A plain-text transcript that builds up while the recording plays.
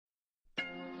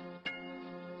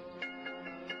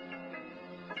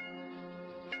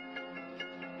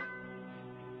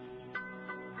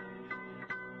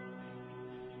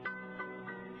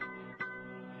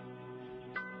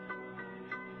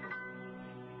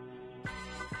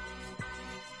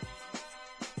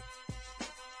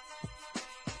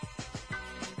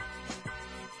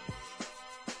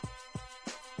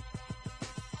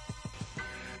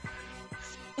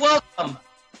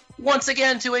once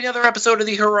again to another episode of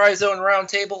the Horizon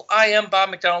Roundtable. I am Bob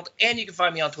McDonald, and you can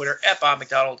find me on Twitter at Bob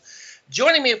McDonald.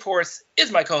 Joining me, of course,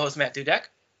 is my co-host Matt Dudek.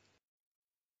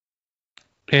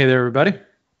 Hey there, everybody.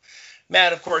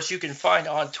 Matt, of course, you can find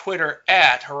on Twitter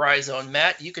at Horizon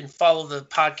Matt. You can follow the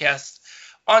podcast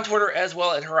on Twitter as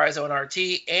well at Horizon RT,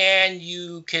 and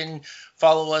you can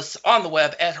follow us on the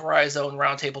web at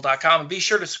horizonroundtable.com. And be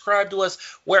sure to subscribe to us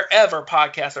wherever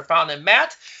podcasts are found. And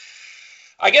Matt,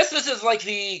 I guess this is like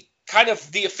the kind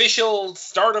of the official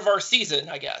start of our season,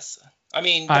 I guess. I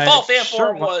mean, the Fall Fan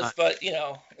Forum was, but, you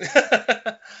know.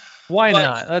 Why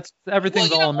not?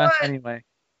 Everything's all a mess anyway.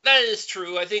 That is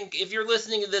true. I think if you're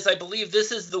listening to this, I believe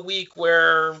this is the week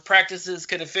where practices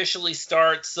can officially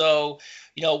start. So,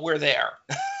 you know, we're there.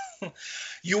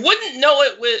 You wouldn't know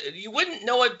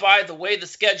it by the way the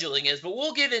scheduling is, but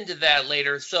we'll get into that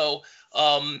later. So,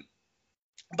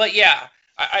 but yeah,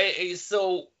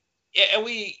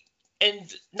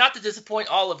 and not to disappoint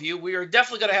all of you, we are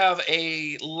definitely going to have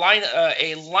a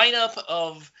lineup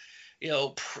of, you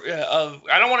know,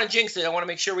 I don't want to jinx it. I want to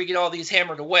make sure we get all these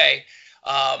hammered away.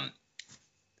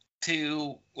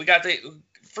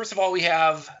 First of all, we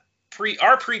have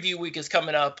our preview week is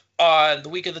coming up on the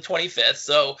week of the 25th.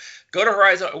 So go to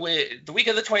the week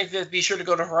of the 25th. Be sure to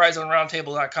go to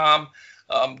horizonroundtable.com.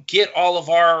 Get all of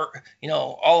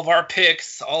our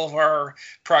picks, all of our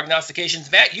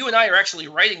prognostications. Matt, you and I are actually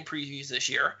writing previews this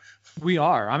year. We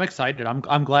are. I'm excited.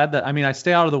 I'm glad that. I mean, I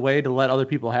stay out of the way to let other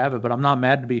people have it, but I'm not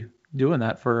mad to be doing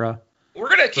that for. We're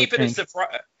gonna keep it a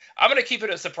surprise. I'm gonna keep it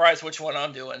a surprise which one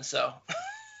I'm doing. So.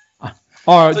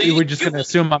 Or so we're just gonna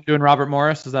assume I'm doing Robert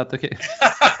Morris? Is that the case?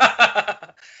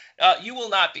 You will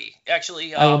not be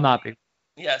actually. I will not be.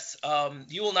 Yes,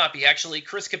 you will not be. Actually,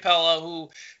 Chris Capella, who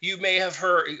you may have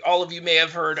heard, all of you may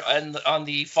have heard on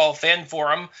the Fall Fan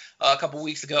Forum a couple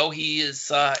weeks ago, he is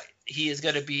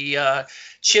going to be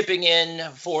chipping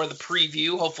in for the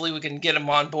preview. Hopefully, we can get him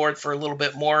on board for a little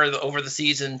bit more over the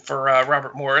season for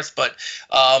Robert Morris. But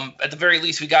at the very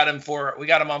least, we got him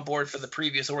on board for the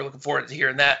preview, so we're looking forward to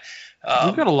hearing that.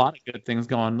 We've got a lot of good things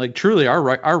going. Like, truly,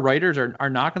 our writers are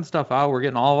knocking stuff out. We're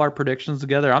getting all of our predictions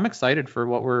together. I'm excited for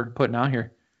what we're putting out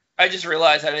here. I just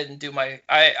realized I didn't do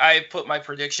I put my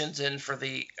predictions in for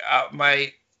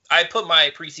I put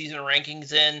my preseason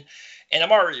rankings in, and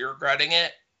I'm already regretting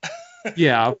it.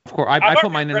 Yeah, of course. I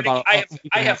put mine in about.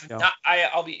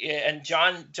 I'll be, and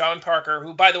John Parker,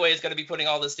 who by the way is going to be putting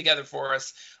all this together for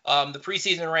us, the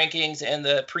preseason rankings and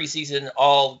the preseason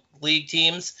all league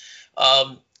teams.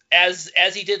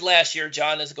 As he did last year,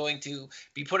 John is going to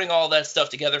be putting all that stuff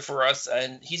together for us,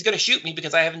 and he's going to shoot me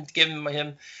because I haven't given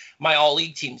him my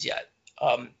all-league teams yet.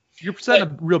 You're setting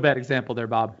a real bad example there,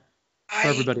 Bob, for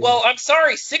everybody. Well, I'm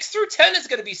sorry. 6 through 10 is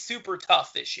going to be super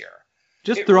tough this year.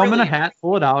 Just throw them in a hat,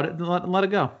 pull it out, and let it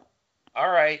go. All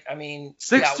right. I mean,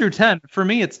 6 through 10 for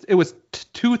me, it was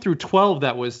 2 through 12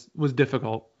 that was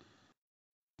difficult.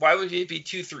 Why would it be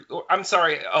 2 through? I'm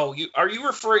sorry. Oh, are you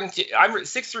referring to? I'm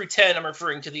 6 through 10. I'm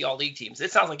referring to the all league teams.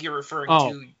 It sounds like you're referring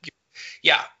to.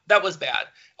 Yeah, that was bad.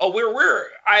 Oh,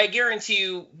 I guarantee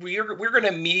you, we're going to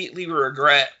immediately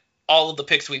regret all of the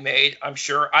picks we made. I'm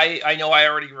sure. I know I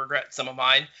already regret some of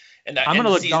mine. And I'm going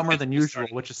to look dumber than usual,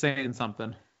 which is saying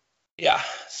something. Yeah,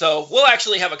 so we'll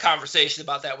actually have a conversation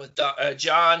about that with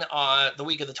John on the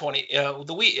week of the 20th.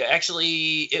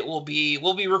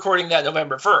 We'll be recording that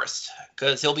November 1st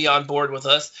because he'll be on board with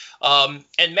us.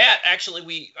 And Matt,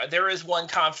 actually, there is one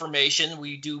confirmation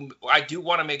I do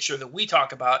want to make sure that we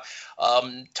talk about.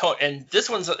 And this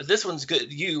one's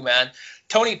good. You, man,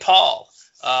 Tony Paul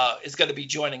is going to be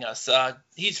joining us.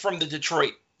 He's from the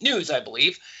Detroit News, I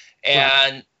believe,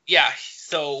 and right. Yeah.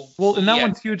 So, well, and that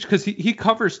one's huge because he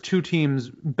covers two teams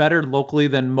better locally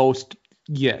than most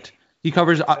get. He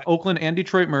covers Oakland and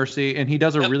Detroit Mercy, and he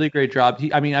does a really great job.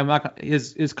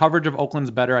 His coverage of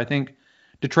Oakland's better. I think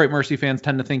Detroit Mercy fans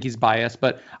tend to think he's biased,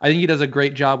 but I think he does a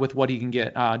great job with what he can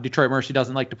get. Detroit Mercy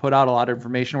doesn't like to put out a lot of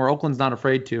information, where Oakland's not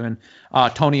afraid to. And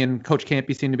Tony and Coach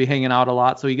Campy seem to be hanging out a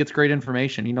lot, so he gets great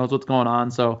information. He knows what's going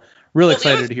on, so really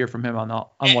excited to hear from him on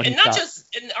what he's got.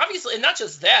 Obviously, and not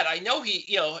just that. I know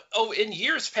in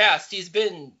years past, he's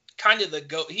been kind of the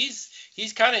go. He's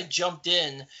kind of jumped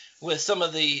in with some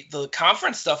of the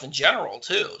conference stuff in general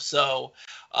too. So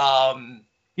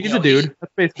he's a dude.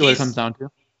 That's basically what it comes down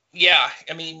to. Yeah,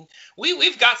 I mean,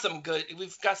 we've got some good.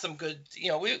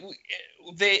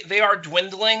 They are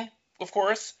dwindling, of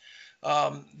course.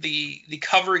 The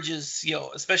coverage is,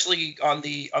 especially on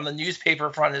the newspaper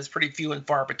front, is pretty few and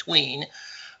far between.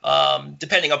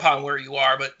 depending upon where you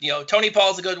are. But Tony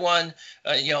Paul's a good one.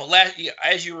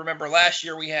 As you remember, last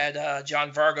year we had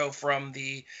John Vargo from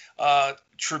the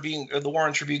Tribune, or the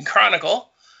Warren Tribune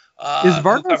Chronicle. Is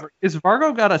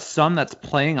Vargo got a son that's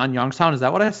playing on Youngstown? Is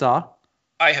that what I saw?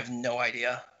 I have no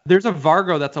idea. There's a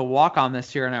Vargo that's a walk-on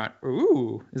this year, and I went,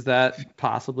 ooh, is that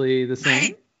possibly the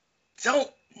same?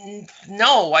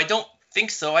 I don't think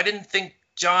so. I didn't think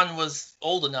John was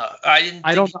old enough. I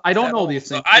don't know these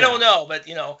things. I don't know, but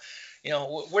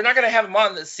we're not going to have him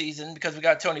on this season because we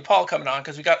got Tony Paul coming on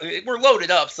because we're loaded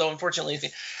up. So unfortunately,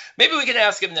 maybe we can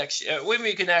ask him next. Maybe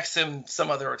we can ask him some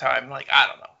other time. Like, I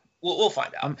don't know. We'll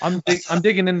find out. I'm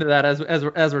digging into that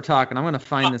as we're talking. I'm going to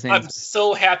find this answer. I'm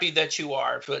so happy that you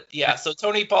are. But yeah, so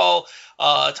Tony Paul,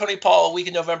 week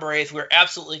of November 8th, we're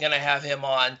absolutely going to have him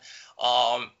on.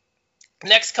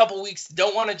 Next couple weeks,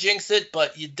 don't want to jinx it,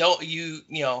 but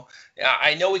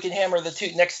I know we can hammer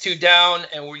the next two down,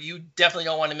 and you definitely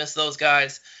don't want to miss those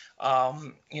guys.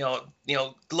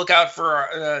 Look out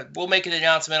for we'll make an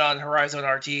announcement on Horizon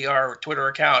RT, our Twitter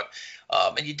account,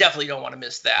 and you definitely don't want to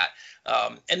miss that.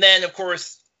 And then, of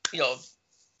course,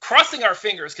 crossing our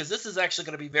fingers, because this is actually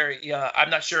going to be very, I'm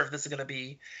not sure if this is going to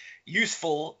be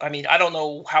useful. I mean, I don't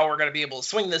know how we're going to be able to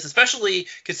swing this, especially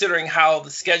considering how the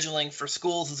scheduling for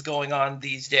schools is going on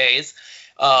these days.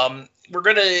 We're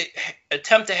going to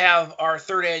attempt to have our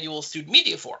third annual Student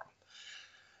Media Forum.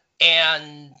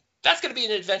 And that's going to be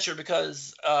an adventure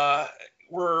because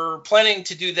we're planning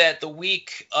to do that the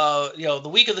week of the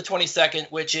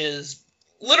 22nd, which is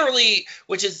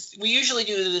we usually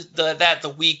do that the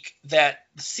week that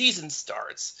the season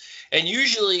starts. And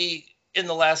usually in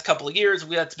the last couple of years,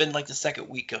 that's been like the second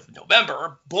week of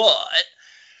November. But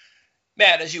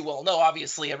Matt, as you well know,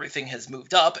 obviously everything has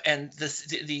moved up, and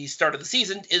the start of the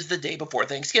season is the day before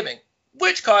Thanksgiving,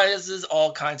 which causes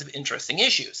all kinds of interesting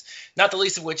issues. Not the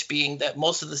least of which being that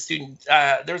most of the students,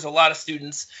 there's a lot of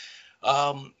students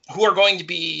who are going to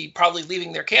be probably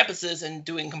leaving their campuses and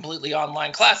doing completely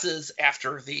online classes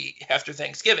after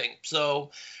Thanksgiving.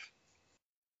 So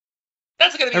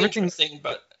that's going to be interesting,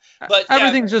 but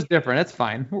everything's just different. It's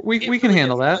fine. We can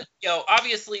handle that.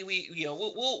 Obviously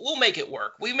we'll make it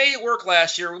work. We made it work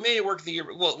last year. We made it work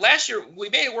last year we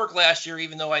made it work last year,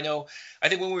 even though I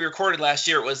think when we recorded last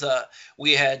year, it was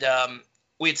we had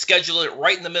scheduled it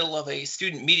right in the middle of a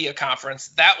student media conference.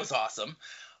 That was awesome.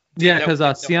 Yeah,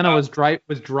 because Sienna was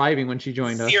driving when she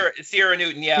joined us. Sierra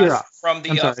Newton, from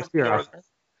Northern,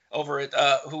 over at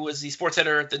who was the sports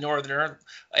editor at the Northerner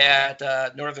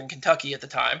at Northern Kentucky at the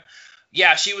time.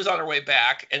 Yeah, she was on her way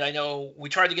back, and I know we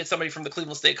tried to get somebody from the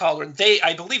Cleveland State Cauldron.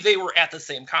 I believe they were at the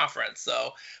same conference,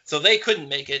 so they couldn't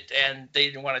make it, and they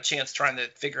didn't want a chance trying to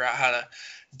figure out how to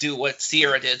do what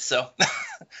Sierra did. So,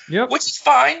 yep, which is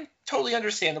fine, totally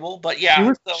understandable. But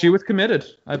yeah, she was committed.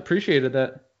 I appreciated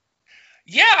that.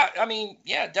 Yeah, I mean,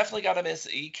 yeah, definitely got to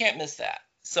miss. You can't miss that.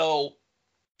 So,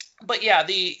 but yeah,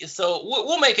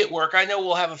 we'll make it work. I know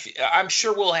we'll have a few. I'm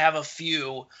sure we'll have a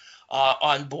few.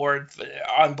 On board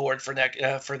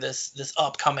for this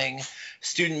upcoming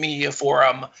student media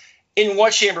forum. In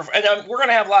what chamber? And we're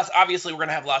gonna have lots. Obviously, we're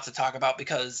gonna have lots to talk about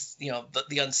because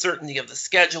the uncertainty of the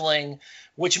scheduling,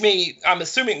 which I'm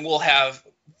assuming we'll have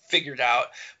figured out,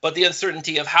 but the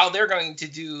uncertainty of how they're going to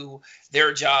do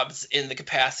their jobs in the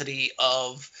capacity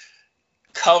of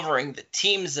covering the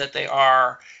teams that they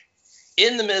are.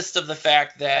 In the midst of the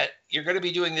fact that you're going to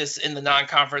be doing this in the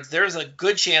non-conference, there's a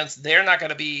good chance they're not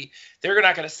going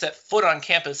to set foot on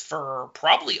campus for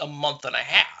probably a month and a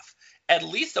half, at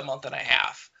least a month and a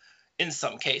half in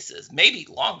some cases, maybe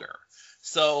longer.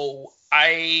 So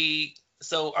I'm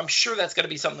sure that's going to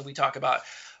be something we talk about.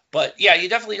 But yeah, you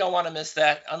definitely don't want to miss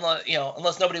that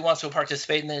unless nobody wants to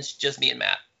participate, and then it's just me and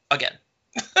Matt again.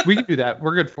 We can do that.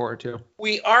 We're good for it too.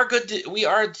 We are good. We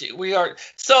are.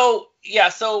 So yeah.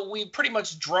 So we pretty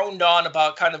much droned on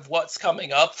about kind of what's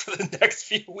coming up for the next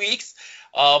few weeks.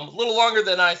 A little longer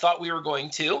than I thought we were going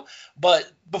to. But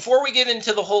before we get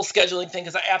into the whole scheduling thing,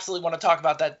 because I absolutely want to talk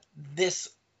about that this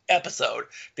episode,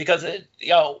 because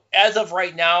as of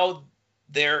right now,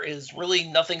 there is really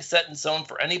nothing set in stone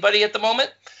for anybody at the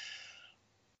moment.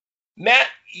 Matt,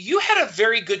 you had a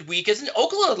very good week as an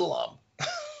Oakland alum.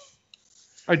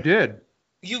 I did.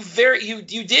 You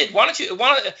did. Why don't you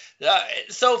Matt,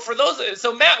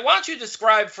 why don't you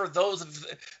describe for those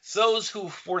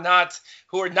who are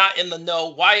not in the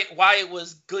know why it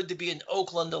was good to be an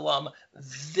Oakland alum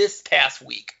this past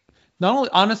week? Not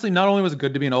only was it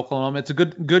good to be an Oakland alum, it's a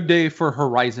good day for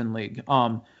Horizon League.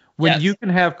 When you can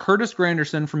have Curtis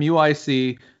Granderson from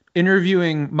UIC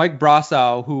interviewing Mike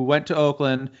Brossow, who went to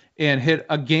Oakland and hit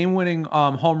a game-winning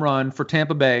home run for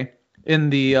Tampa Bay in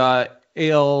the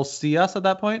ALCS at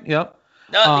that point. Yep.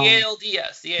 No, the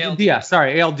ALDS. The ALDS. Yeah,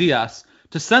 sorry, ALDS.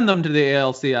 To send them to the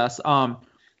ALCS.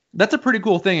 That's a pretty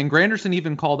cool thing. And Granderson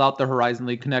even called out the Horizon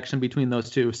League connection between those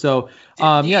two. So,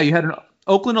 yeah, you had an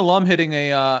Oakland alum hitting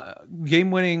a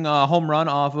game-winning home run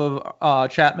off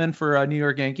of Chapman for New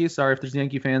York Yankees. Sorry if there's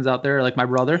Yankee fans out there, like my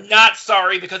brother. Not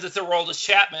sorry, because it's Aroldis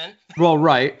Chapman. Well,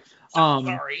 right.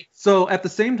 Sorry. So at the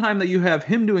same time that you have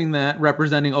him doing that,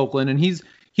 representing Oakland, and he's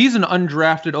an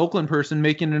undrafted Oakland person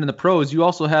making it in the pros. You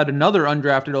also had another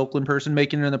undrafted Oakland person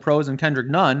making it in the pros, and Kendrick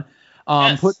Nunn,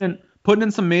 putting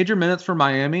in some major minutes for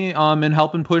Miami, and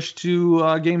helping push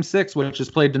to Game 6, which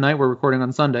is played tonight. We're recording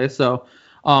on Sunday, so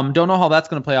don't know how that's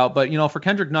going to play out. But for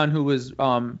Kendrick Nunn, who was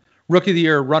Rookie of the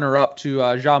Year runner-up to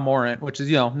Ja Morant, which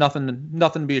is nothing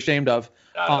to be ashamed of.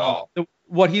 Not at all.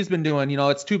 What he's been doing,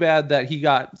 it's too bad that he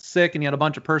got sick and he had a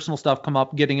bunch of personal stuff come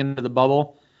up getting into the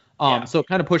bubble. So it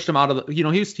kind of pushed him out of the,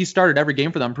 he started every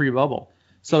game for them pre-bubble.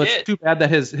 So it's too bad that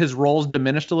his role's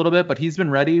diminished a little bit, but he's been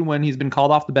ready when he's been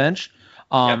called off the bench.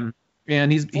 And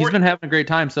he's been having a great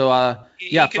time. So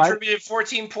he contributed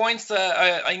 14 points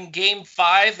in Game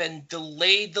 5 and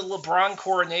delayed the LeBron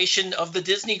coronation of the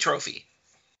Disney Trophy.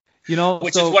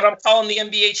 Which is what I'm calling the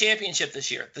NBA championship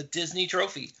this year, the Disney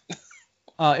Trophy.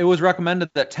 It was recommended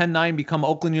that 10-9 become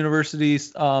Oakland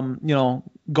University's,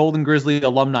 Golden Grizzly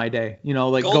Alumni Day.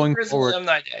 Going Grizzly forward.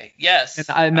 Alumni Day, yes.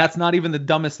 And that's not even the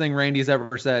dumbest thing Randy's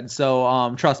ever said.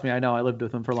 So trust me, I know. I lived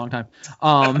with him for a long time.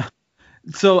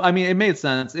 So I mean, it made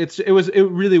sense. It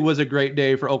really was a great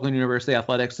day for Oakland University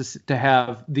athletics to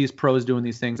have these pros doing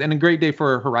these things, and a great day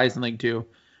for Horizon League too.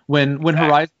 When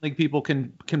Horizon League people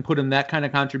can put in that kind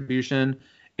of contribution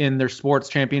in their sports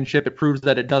championship, it proves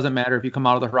that it doesn't matter if you come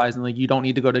out of the Horizon League. You don't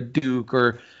need to go to Duke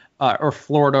or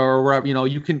Florida or wherever.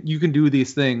 You can do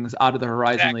these things out of the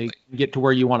Horizon League and get to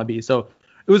where you want to be. So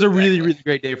it was a really, really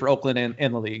great day for Oakland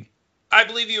and the league. I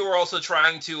believe you were also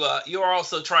trying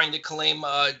to claim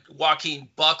Joaquin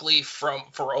Buckley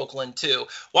for Oakland too.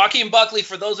 Joaquin Buckley,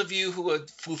 for those of you who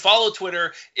follow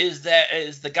Twitter, is the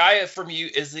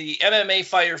MMA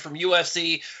fighter from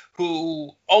UFC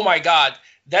who, oh my God,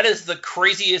 that is the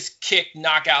craziest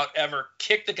knockout ever.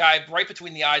 Kicked the guy right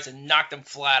between the eyes and knocked him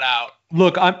flat out.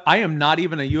 Look, I am not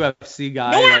even a UFC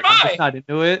guy. Nor am I. I'm just not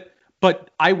into it.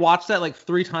 But I watched that like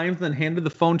 3 times and then handed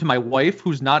the phone to my wife,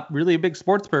 who's not really a big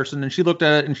sports person, and she looked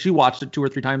at it and she watched it 2 or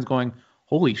 3 times going,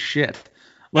 holy shit.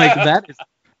 Like that is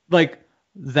like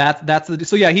that's the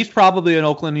so yeah, he's probably an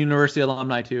Oakland University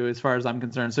alumni too, as far as I'm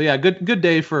concerned. So yeah, good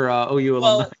day for OU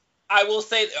alumni. Well, I will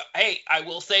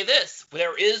say this.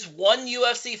 There is one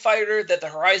UFC fighter that the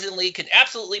Horizon League can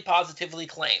absolutely positively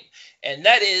claim, and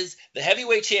that is the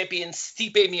heavyweight champion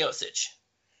Stipe Miocic.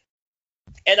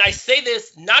 And I say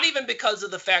this not even because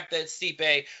of the fact that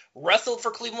Stipe wrestled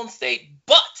for Cleveland State,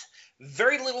 but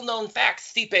very little known fact,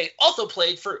 Stipe also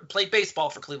played baseball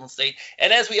for Cleveland State.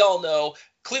 And as we all know,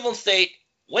 Cleveland State,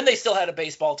 when they still had a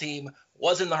baseball team,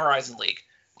 was in the Horizon League.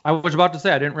 I was about to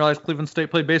say, I didn't realize Cleveland State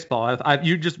played baseball.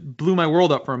 You just blew my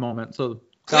world up for a moment. So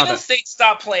Cleveland State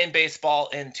stopped playing baseball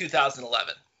in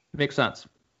 2011. Makes sense.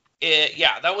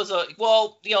 That was the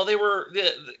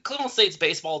Cleveland State's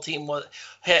baseball team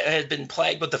had been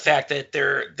plagued with the fact that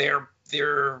they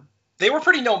were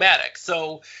pretty nomadic.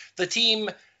 So the team,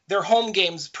 their home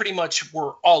games pretty much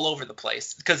were all over the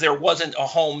place because there wasn't a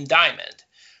home diamond.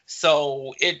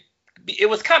 So it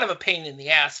was kind of a pain in the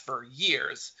ass for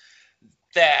years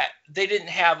that they didn't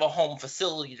have a home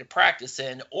facility to practice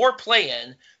in or play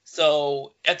in.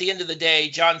 So at the end of the day,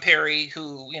 John Perry,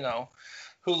 who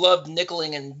loved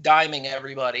nickeling and diming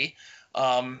everybody.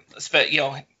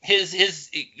 His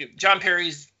John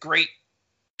Perry's great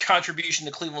contribution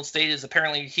to Cleveland State is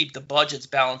apparently to keep the budgets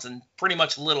balanced and pretty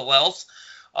much little else.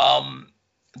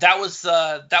 That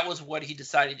was what he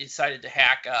decided. He decided to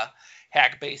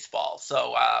hack baseball.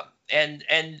 So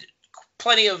and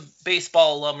plenty of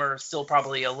baseball alum are still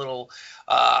probably a little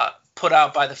put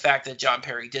out by the fact that John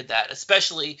Perry did that,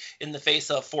 especially in the face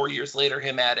of 4 years later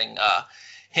him adding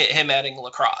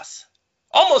lacrosse,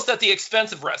 almost at the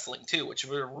expense of wrestling too, which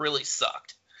really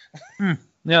sucked.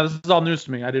 Yeah, this is all news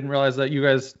to me. I didn't realize that you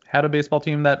guys had a baseball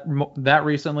team that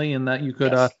recently, and that you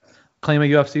could claim a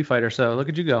UFC fighter. So look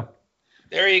at you go.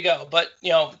 There you go. But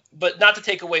not to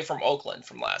take away from Oakland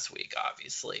from last week,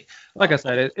 obviously. Like I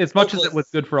said, as much as it was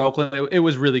good for Oakland, it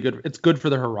was really good. It's good for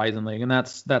the Horizon League, and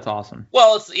that's awesome.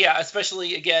 Well,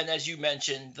 especially again, as you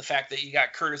mentioned, the fact that you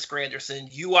got Curtis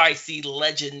Granderson, UIC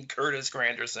legend Curtis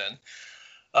Granderson,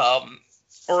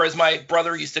 or as my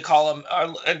brother used to call him.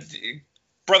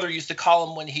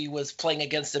 When he was playing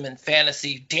against him in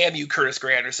fantasy, damn you, Curtis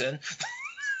Granderson.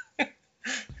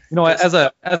 You know, as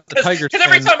a Tigers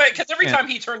fan, because every time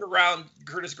he turned around,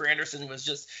 Curtis Granderson was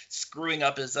just screwing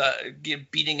up his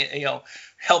beating,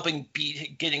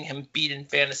 getting him beat in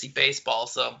fantasy baseball.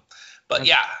 So, but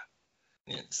yeah,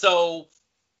 so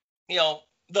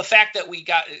the fact that we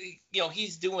got,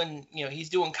 he's doing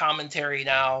commentary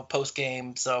now post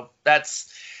game, so that's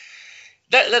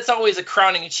always a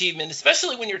crowning achievement,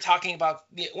 especially when you're talking about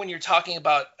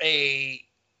a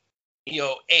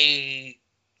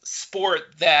sport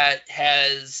that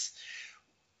has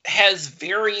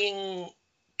varying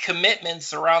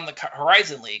commitments around the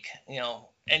Horizon League,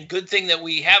 and good thing that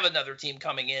we have another team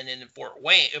coming in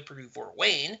Purdue Fort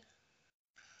Wayne.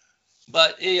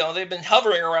 But they've been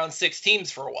hovering around 6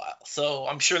 teams for a while, so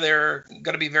I'm sure they're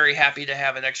going to be very happy to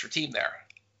have an extra team there.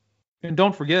 And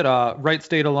don't forget, Wright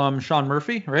State alum Sean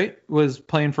Murphy, right, was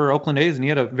playing for Oakland A's, and he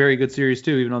had a very good series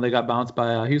too, even though they got bounced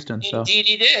by Houston. So. Indeed,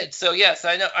 he did. So yes,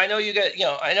 I know you got,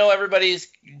 I know everybody's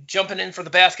jumping in for the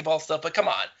basketball stuff, but come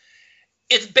on,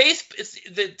 it's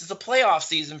a playoff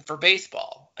season for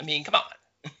baseball. I mean, come on.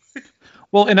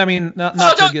 Well, and I mean,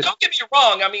 don't get me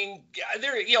wrong. I mean,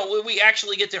 when we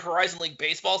actually get to Horizon League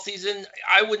baseball season,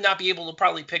 I would not be able to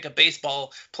probably pick a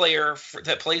baseball player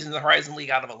that plays in the Horizon League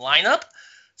out of a lineup.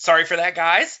 Sorry for that,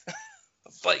 guys.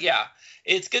 But yeah,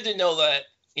 it's good to know that,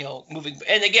 moving.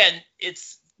 And again,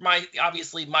 it's my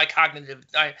cognitive.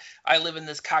 I live in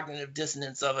this cognitive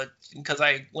dissonance of it because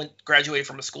I graduated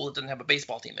from a school that didn't have a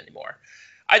baseball team anymore.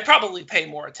 I'd probably pay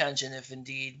more attention if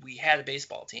indeed we had a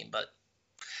baseball team, but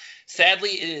sadly,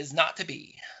 it is not to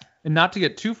be. And not to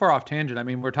get too far off tangent, I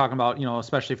mean, we're talking about,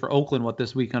 especially for Oakland, what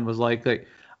this weekend was like.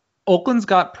 Oakland's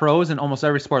got pros in almost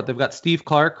every sport. They've got Steve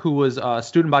Clark, who was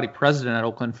student body president at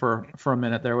Oakland for a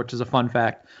minute there, which is a fun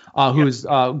fact, who's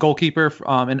goalkeeper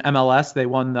in MLS. They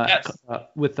won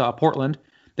with Portland.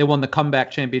 They won the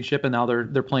comeback championship, and now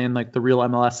they're playing like the real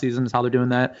MLS season is how they're doing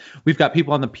that. We've got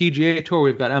people on the PGA Tour.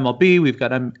 We've got MLB. We've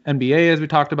got NBA, as we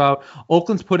talked about.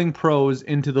 Oakland's putting pros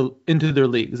into their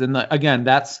leagues, and again,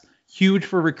 that's huge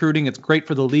for recruiting. It's great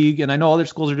for the league, and I know other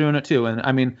schools are doing it too. And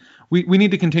I mean, we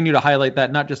need to continue to highlight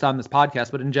that, not just on this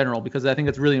podcast, but in general, because I think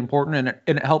it's really important,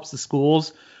 and it helps the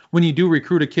schools when you do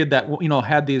recruit a kid that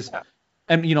had these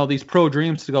these pro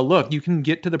dreams to go, look, you can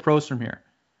get to the pros from here.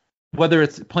 Whether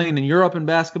it's playing in Europe in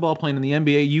basketball, playing in the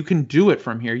NBA, you can do it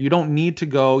from here. You don't need to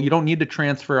go. You don't need to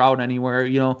transfer out anywhere.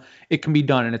 It can be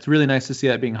done, and it's really nice to see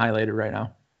that being highlighted right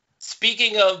now.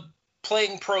 Speaking of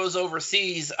playing pros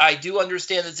overseas, I do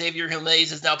understand that Xavier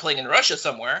Jimenez is now playing in Russia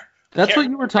somewhere. That's what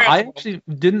you were talking. I actually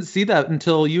didn't see that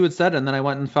until you had said it, and then I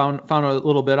went and found a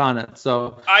little bit on it.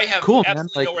 So I have cool,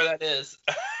 absolutely know where that is.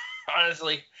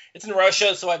 Honestly, it's in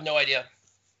Russia, so I have no idea.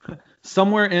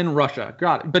 Somewhere in Russia.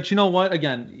 Got it. But you know what?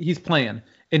 Again, he's playing,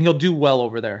 and he'll do well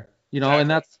over there. Exactly. And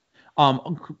that's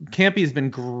Campy's been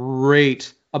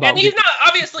great about. And he's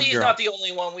not the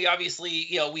only one. We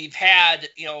obviously, we've had,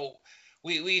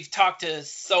 we've talked to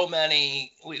so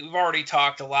many. We've already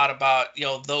talked a lot about,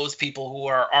 those people who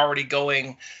are already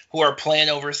going, who are playing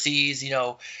overseas.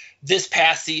 This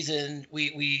past season,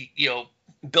 we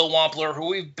Bill Wampler, who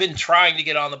we've been trying to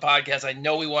get on the podcast. I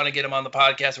know we want to get him on the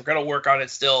podcast. We're going to work on it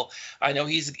still. I know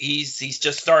he's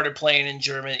just started playing in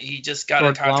Germany. He just got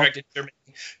a contract in Germany.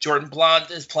 Jordan Blount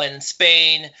is playing in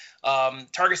Spain.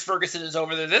 Targus Ferguson is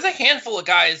over there. There's a handful of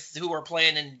guys who are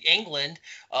playing in England.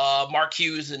 Mark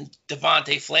Hughes and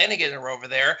Devontae Flanagan are over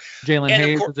there. Jalen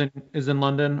Hayes is in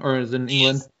London or is in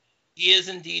England. He is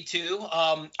indeed too.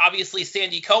 Obviously,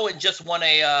 Sandy Cohen just won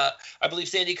a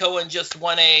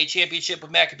championship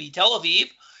with Maccabi Tel Aviv,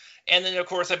 and then of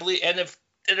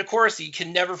course you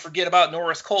can never forget about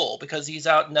Norris Cole because he's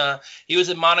out in he was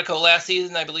in Monaco last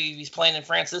season. I believe he's playing in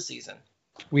France this season.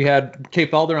 We had Kay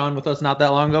Felder on with us not that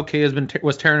long ago. Kay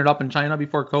was tearing it up in China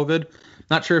before COVID.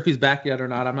 Not sure if he's back yet or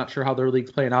not. I'm not sure how their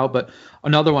league's playing out, but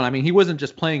another one. I mean, he wasn't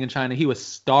just playing in China; he was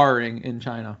starring in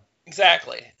China.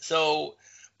 Exactly. So.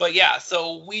 But yeah,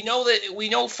 so we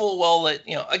know full well that,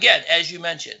 again, as you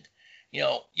mentioned,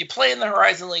 you play in the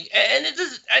Horizon League, and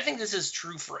I think this is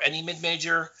true for any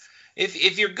mid-major.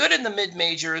 If you're good in the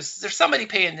mid-majors, there's somebody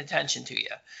paying attention to you.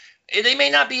 They may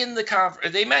not be in the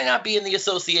they might not be in the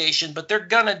association, but they're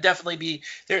gonna definitely be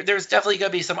there. There's definitely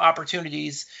gonna be some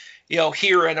opportunities,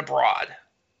 here and abroad.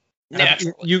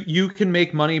 Naturally. You can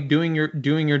make money doing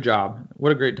your job.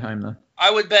 What a great time, though. I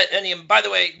would bet by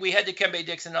the way, we had Dikembe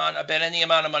Dixon on. I bet any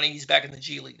amount of money he's back in the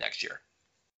G League next year.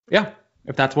 Yeah,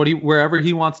 if that's wherever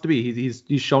he wants to be,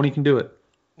 he's shown he can do it.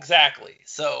 Exactly.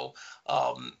 So,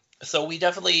 we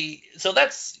definitely. So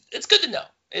it's good to know.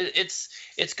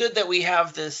 It's good that we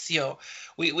have this.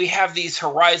 We have these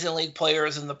Horizon League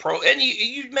players in the pro, and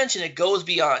you mentioned it goes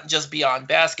beyond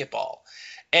basketball,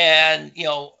 and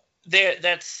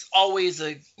that's always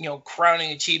a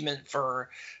crowning achievement for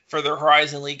the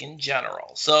Horizon League in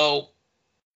general. So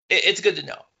it's good to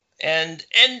know. And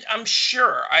I'm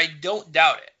sure, I don't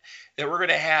doubt it, that we're going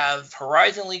to have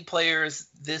Horizon League players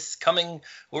who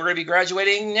are going to be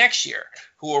graduating next year,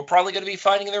 who are probably going to be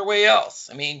finding their way else.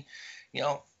 I mean,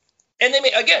 and they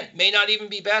may not even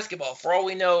be basketball, for all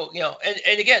we know,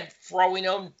 and again, for all we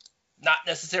know, not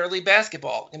necessarily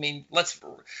basketball. I mean, let's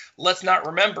not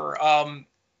remember,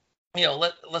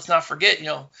 let's not forget,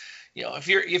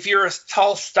 if you're a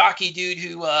tall, stocky dude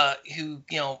who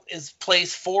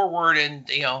plays forward and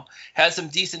has some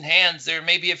decent hands, there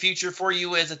may be a future for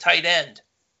you as a tight end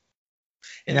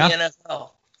in the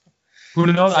NFL. Who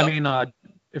knows? So, I mean,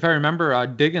 if I remember,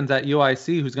 Diggins at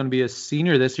UIC, who's going to be a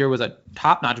senior this year, was a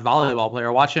top-notch volleyball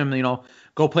player. Watch him,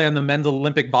 go play on the men's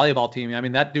Olympic volleyball team. I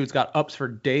mean, that dude's got ups for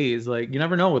days. Like, you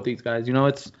never know with these guys.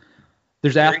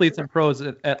 There's athletes and pros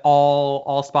at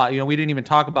all spots. We didn't even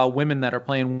talk about women that are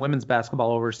playing women's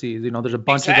basketball overseas. There's a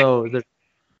bunch of those.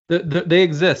 They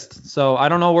exist. So I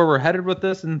don't know where we're headed with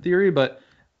this in theory, but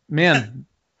man,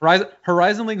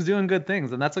 Horizon League's doing good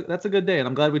things, and that's a good day. And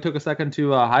I'm glad we took a second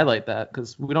to highlight that,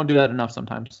 because we don't do that enough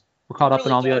sometimes. We're caught up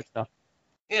in all the other stuff.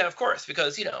 Yeah, of course,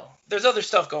 because, there's other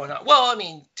stuff going on. Well, I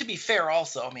mean, to be fair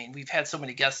also, I mean, we've had so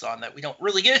many guests on that we don't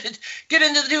really get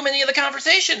into too many of the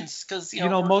conversations, because,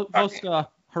 most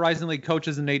Horizon League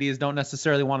coaches and ADs don't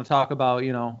necessarily want to talk about,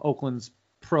 Oakland's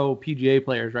pro PGA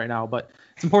players right now, but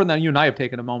it's important that you and I have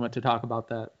taken a moment to talk about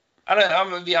that. I'm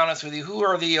going to be honest with you. Who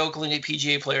are the Oakland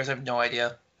PGA players? I have no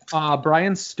idea.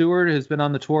 Brian Stewart has been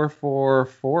on the tour for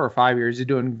 4 or 5 years. He's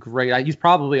doing great. He's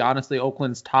probably, honestly,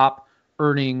 Oakland's top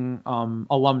earning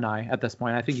alumni at this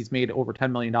point. I think he's made over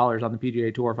 $10 million on the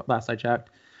PGA Tour last I checked.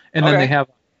 And then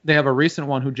they have a recent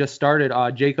one who just started,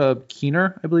 Jacob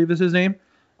Keener, I believe is his name.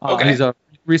 He's a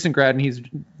recent grad, and he's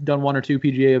done 1 or 2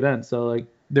 PGA events. So like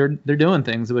they're doing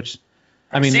things, which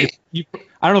I mean,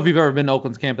 I don't know if you've ever been to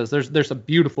Oakland's campus. There's a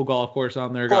beautiful golf course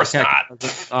on there. Of course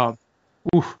not.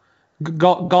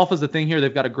 Golf is a thing here.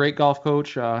 They've got a great golf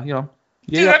coach. For other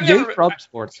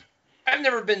sports. I've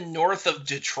never been north of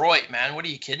Detroit, man. What are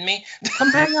you kidding me?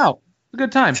 Come hang out. It's a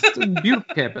good time. It's a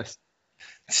beautiful campus.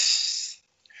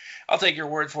 I'll take your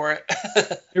word for it.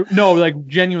 No, like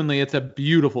genuinely, it's a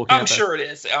beautiful campus. I'm sure it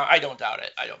is. I don't doubt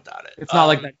it. It's not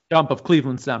like that dump of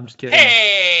Cleveland stuff. I'm just kidding.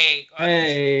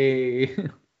 Hey.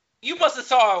 You must have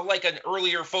saw like an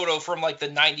earlier photo from like the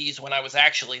 90s when I was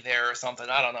actually there or something.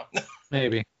 I don't know.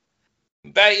 Maybe.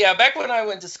 Back when I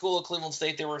went to school at Cleveland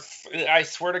State, there were, I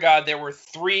swear to God, there were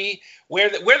 3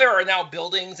 where there are now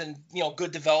buildings and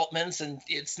good developments, and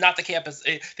it's not the campus.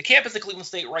 The campus at Cleveland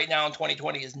State right now in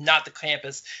 2020 is not the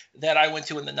campus that I went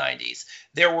to in the 90s.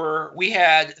 We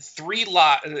had 3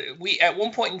 lots. At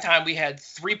one point in time we had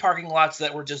 3 parking lots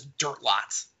that were just dirt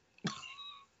lots.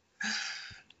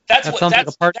 That was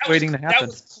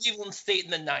Cleveland State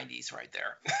in the 90s right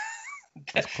there.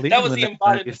 That was the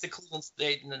embodiment of Cleveland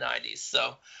State in the 90s.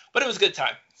 So, but it was a good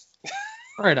time.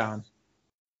 Right on.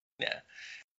 Yeah.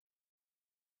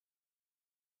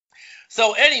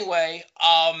 So anyway,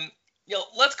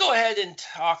 let's go ahead and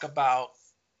talk about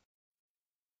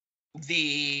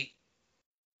the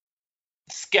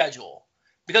schedule,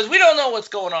 because we don't know what's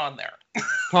going on there.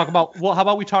 How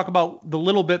about we talk about the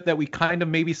little bit that we kind of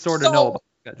maybe sort of know about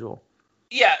the schedule?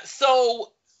 Yeah.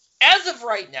 So as of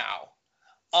right now,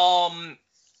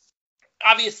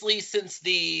 obviously it's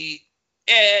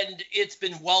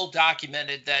been well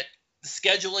documented that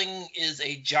scheduling is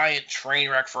a giant train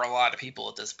wreck for a lot of people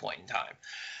at this point in time.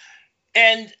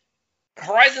 And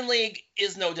Horizon League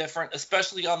is no different,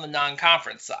 especially on the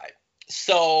non-conference side.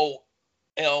 So,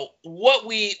 what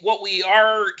we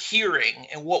are hearing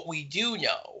and what we do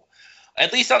know,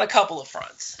 at least on a couple of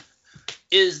fronts,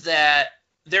 is that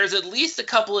there's at least a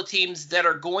couple of teams that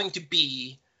are going to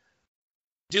be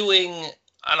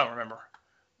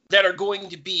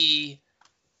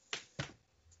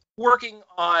working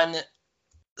on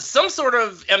some sort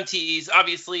of MTEs,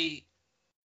 obviously,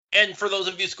 and for those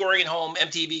of you scoring at home,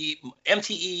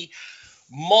 MTE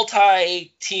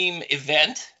multi-team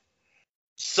event.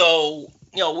 So,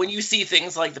 when you see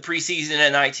things like the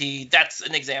preseason NIT, that's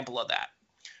an example of that.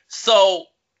 So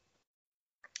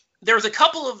there's a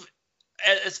couple of,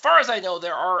 as far as I know,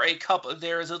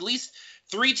 there's at least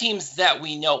 3 teams that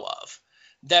we know of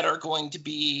that are going to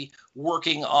be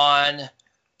working on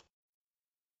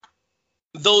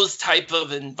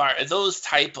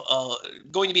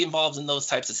going to be involved in those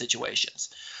types of situations.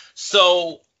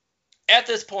 So at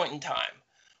this point in time,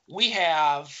 we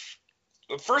have,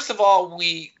 first of all,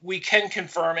 we can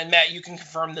confirm, and Matt, you can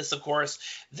confirm this, of course,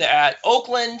 that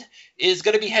Oakland is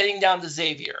going to be heading down to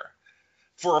Xavier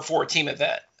for a 4-team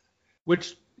event.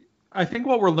 Which I think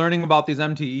what we're learning about these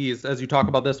MTEs, as you talk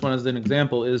about this one as an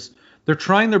example, is they're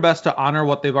trying their best to honor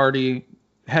what they've already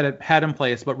had in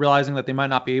place, but realizing that they might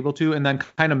not be able to, and then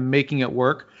kind of making it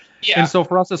work. Yeah. And so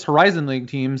for us as Horizon League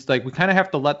teams, like we kind of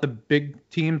have to let the big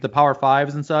teams, the Power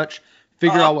Fives and such,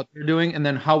 figure out what they're doing and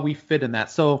then how we fit in that.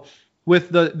 So with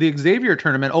the Xavier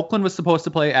tournament, Oakland was supposed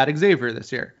to play at Xavier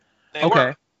this year. They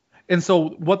were. And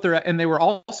so they were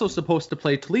also supposed to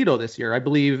play Toledo this year. I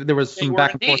believe there was some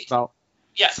back and forth about.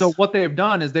 Yes. So what they've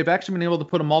done is they've actually been able to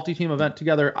put a multi-team event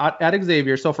together at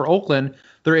Xavier. So for Oakland,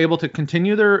 they're able to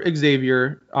continue their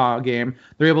Xavier game.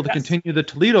 They're able to continue the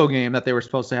Toledo game that they were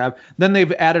supposed to have. Then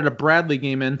they've added a Bradley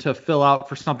game in to fill out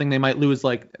for something they might lose.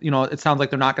 Like, it sounds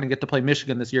like they're not going to get to play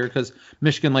Michigan this year because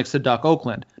Michigan likes to duck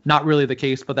Oakland. Not really the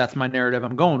case, but that's my narrative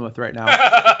I'm going with right now.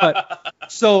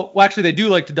 Actually, they do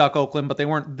like to duck Oakland, but they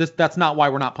weren't. That's not why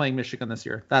we're not playing Michigan this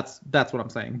year. That's what I'm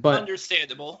saying. But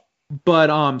understandable.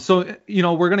 But so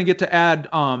we're gonna get to add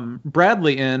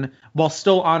Bradley in while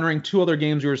still honoring 2 other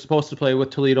games we were supposed to play with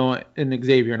Toledo and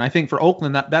Xavier. And I think for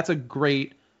Oakland that's a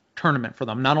great tournament for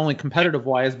them, not only competitive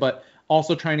wise, but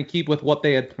also trying to keep with what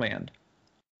they had planned.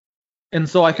 And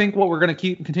so I think what we're gonna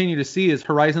continue to see is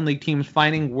Horizon League teams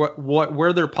finding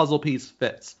where their puzzle piece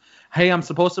fits. Hey, I'm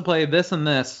supposed to play this and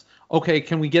this. Okay,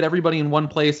 can we get everybody in one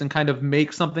place and kind of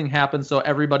make something happen so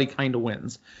everybody kind of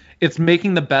wins? It's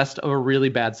making the best of a really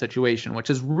bad situation, which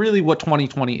is really what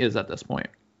 2020 is at this point.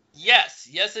 Yes,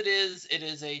 it is. It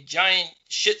is a giant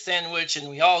shit sandwich, and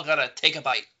we all gotta take a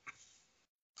bite.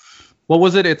 What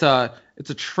was it? It's a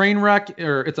train wreck,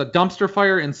 or it's a dumpster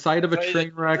fire inside of a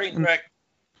train wreck.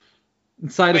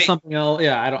 Inside of something else.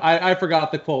 Yeah, I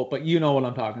forgot the quote, but you know what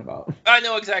I'm talking about. I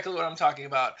know exactly what I'm talking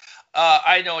about.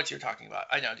 I know what you're talking about.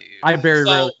 I know, do you? I very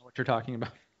rarely know what you're talking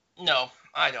about. No,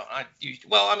 I don't.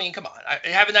 Come on.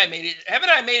 Haven't I made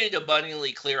it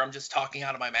abundantly clear? I'm just talking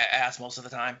out of my ass most of the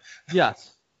time.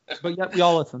 Yes, but yet we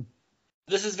all listen.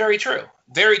 This is very true.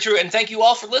 Very true. And thank you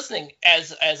all for listening,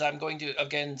 as I'm going to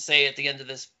again say at the end of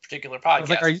this particular podcast. I was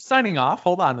like, are you signing off?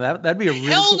 Hold on. That'd be a really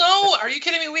Hell no. Are you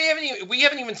kidding me? We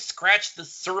haven't even scratched the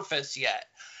surface yet.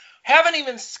 Haven't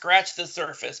even scratched the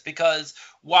surface, because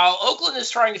while Oakland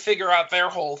is trying to figure out their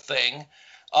whole thing,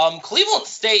 Cleveland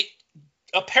State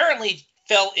apparently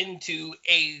fell into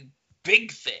a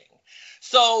big thing.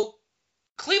 So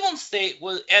Cleveland State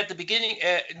was at the beginning,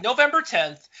 November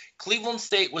 10th, Cleveland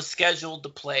State was scheduled to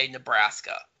play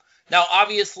Nebraska. Now,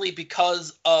 obviously,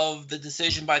 because of the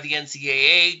decision by the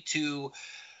NCAA to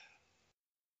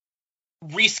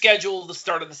reschedule the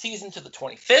start of the season to the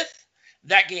 25th,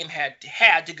 that game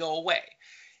had to go away.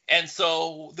 And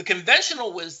so the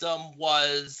conventional wisdom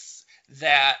was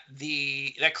that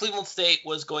that Cleveland State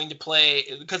was going to play,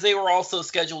 because they were also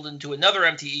scheduled into another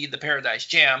MTE, the Paradise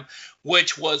Jam,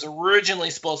 which was originally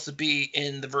supposed to be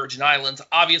in the Virgin Islands.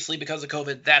 Obviously, because of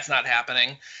COVID, that's not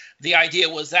happening. The idea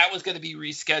was that was going to be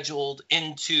rescheduled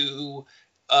into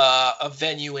a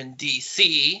venue in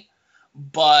DC,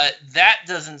 but that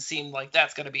doesn't seem like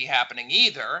that's going to be happening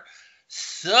either.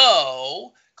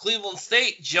 So Cleveland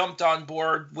State jumped on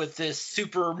board with this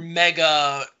super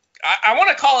mega, I want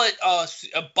to call it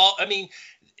I mean,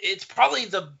 it's probably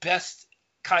the best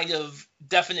kind of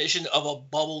definition of a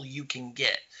bubble you can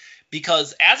get,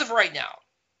 because as of right now,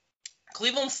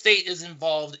 Cleveland State is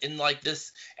involved in like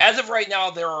this. As of right now,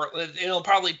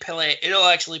 it'll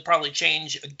actually probably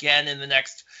change again in the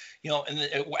next,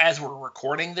 as we're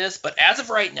recording this. But as of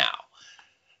right now,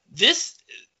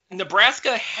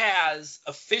 Nebraska has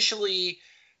officially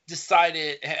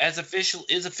decided,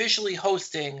 is officially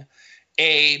hosting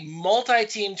a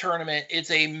multi-team tournament.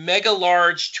 It's a mega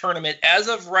large tournament. As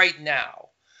of right now,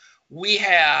 we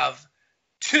have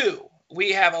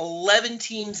 11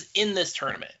 teams in this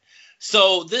tournament.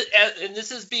 So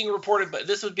this was being reported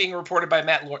by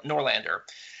Matt Norlander,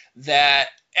 that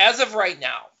as of right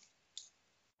now,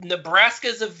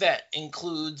 Nebraska's event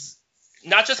includes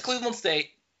not just Cleveland State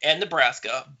and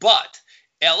Nebraska, but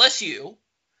LSU,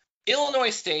 Illinois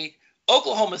State,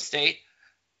 Oklahoma State.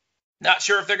 Not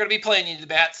sure if they're going to be playing you to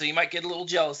bat, so you might get a little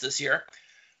jealous this year.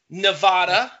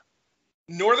 Nevada,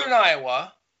 Northern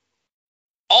Iowa.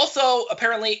 Also,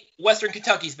 apparently, Western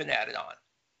Kentucky's been added on.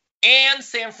 And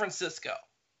San Francisco.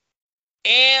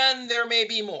 And there may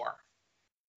be more.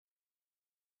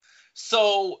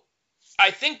 So,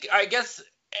 I guess,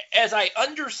 as I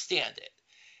understand it,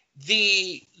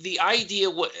 the idea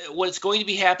what's going to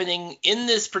be happening in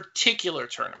this particular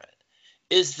tournament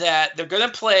is that they're going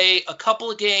to play a couple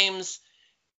of games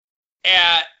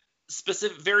at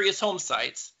specific various home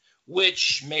sites,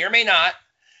 which may or may not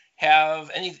have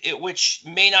which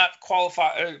may not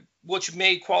qualify, which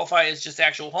may qualify as just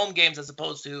actual home games as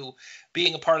opposed to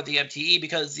being a part of the MTE,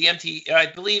 because the MTE, I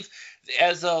believe,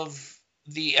 as of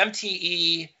the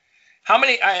MTE,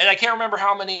 I can't remember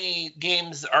how many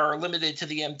games are limited to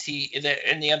the MT in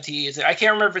the MTE. I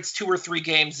can't remember if it's 2 or 3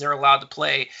 games they're allowed to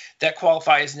play that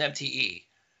qualify as an MTE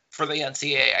for the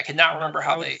NCAA. I cannot remember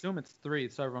how they assume it's 3,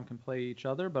 so everyone can play each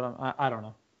other, but I don't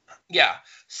know. Yeah.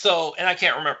 So, and I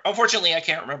can't remember. Unfortunately, I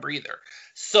can't remember either.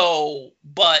 So,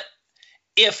 but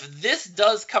if this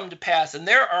does come to pass, and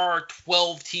there are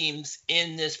 12 teams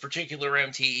in this particular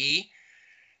MTE,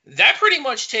 that pretty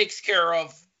much takes care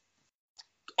of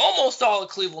almost all of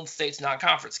Cleveland State's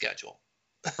non-conference schedule.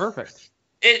 Perfect.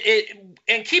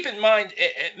 And keep in mind,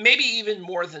 maybe even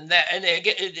more than that. And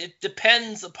again, it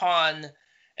depends upon,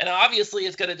 and obviously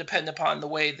it's going to depend upon the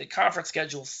way the conference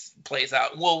schedule plays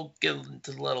out. We'll get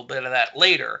into a little bit of that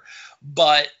later,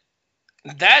 but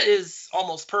that is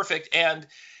almost perfect. And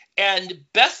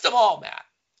best of all, Matt,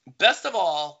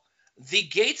 the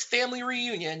Gates family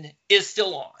reunion is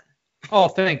still on. Oh,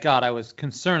 thank God! I was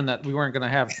concerned that we weren't going to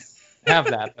have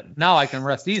that, but now I can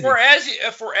rest easy. For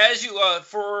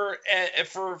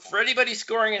anybody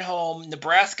scoring at home,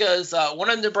 Nebraska's one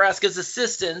of Nebraska's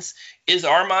assistants is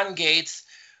Armand Gates,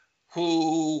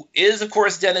 who is, of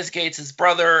course, Dennis Gates'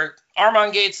 brother.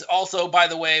 Armand Gates also, by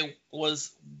the way,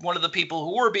 was one of the people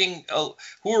who were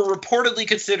reportedly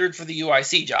considered for the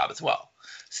UIC job as well.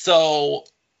 So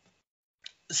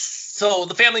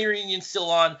the family reunion's still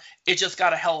on. It just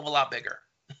got a hell of a lot bigger.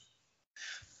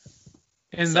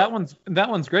 And so, that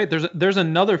one's great. There's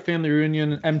another family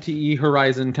reunion MTE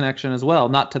Horizon connection as well,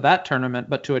 not to that tournament,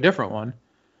 but to a different one.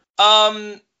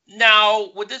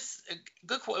 Now,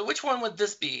 which one would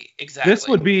this be exactly? This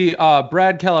would be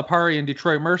Brad Calipari and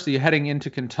Detroit Mercy heading into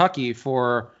Kentucky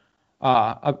for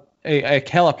a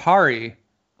Calipari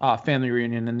family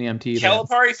reunion in the MTE.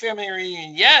 Calipari family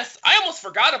reunion. Yes, I almost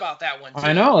forgot about that one too.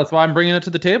 I know, that's why I'm bringing it to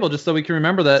the table, just so we can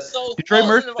remember that Detroit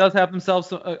Mercy does have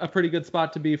themselves a pretty good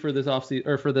spot to be for this offseason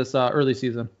or for this early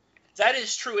season. That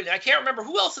is true, and I can't remember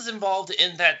who else is involved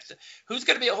in that. Who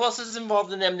else is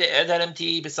involved in that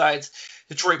MTE besides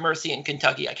Detroit Mercy and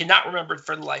Kentucky? I cannot remember it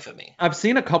for the life of me. I've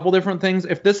seen a couple different things.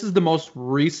 If this is the most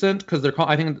recent, because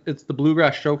I think it's the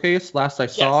Bluegrass Showcase. Last I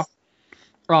saw,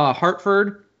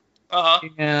 Hartford.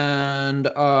 And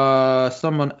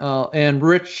someone and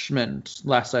Richmond.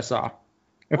 Last I saw.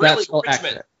 If really, that's still Richmond.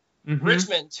 accurate. Mm-hmm.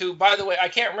 Richmond, who, by the way, I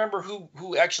can't remember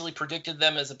who actually predicted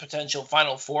them as a potential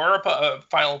Final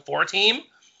Four team,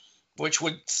 which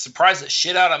would surprise the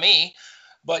shit out of me.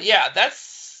 But yeah,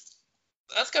 that's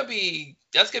gonna be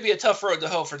a tough road to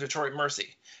hoe for Detroit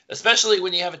Mercy, especially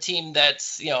when you have a team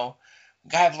that's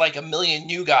have like a million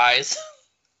new guys.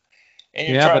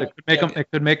 Yeah, but it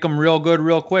could make them real good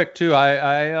real quick too.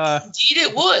 Indeed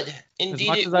it would. Indeed, as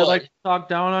much as I like to talk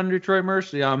down on Detroit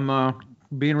Mercy, I'm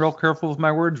being real careful with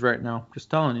my words right now. Just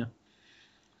telling you.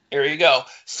 There you go.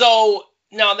 So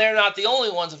now they're not the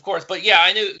only ones, of course, but yeah,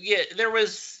 I knew. Yeah, there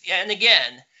was, and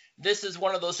again, this is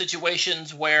one of those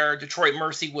situations where Detroit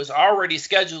Mercy was already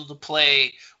scheduled to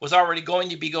play, was already going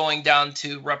to be going down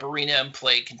to Rupp Arena and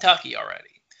play Kentucky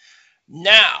already.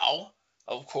 Now,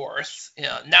 of course,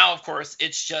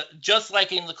 it's just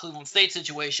like in the Cleveland State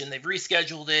situation, they've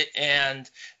rescheduled it and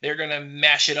they're gonna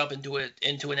mash it up into an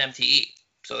MTE.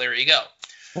 So there you go.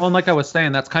 Well, and like I was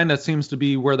saying, that's kind of seems to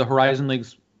be where the Horizon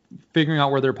League's figuring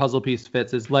out where their puzzle piece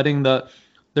fits, is letting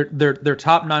their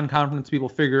top non-conference people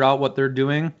figure out what they're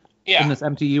doing in this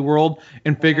MTE world,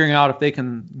 and figuring out if they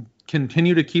can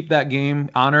continue to keep that game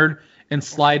honored and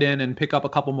slide in and pick up a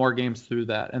couple more games through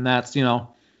that. And that's,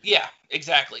 Yeah,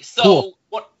 exactly. So cool.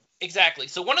 Exactly.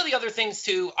 So one of the other things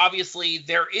too, obviously,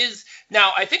 there is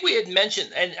now. I think we had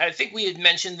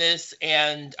mentioned this,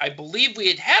 and I believe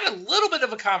we had a little bit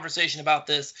of a conversation about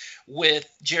this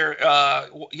with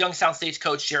Youngstown State's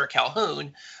coach Jared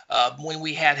Calhoun when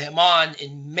we had him on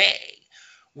in May,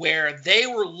 where they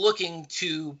were looking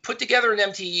to put together an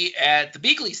MTE at the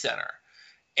Beakley Center,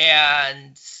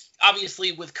 and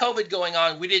obviously with COVID going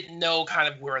on, we didn't know kind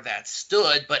of where that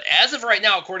stood. But as of right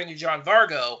now, according to John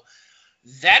Vargo,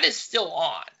 that is still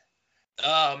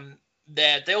on.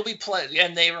 That they'll be playing,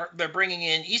 and they're bringing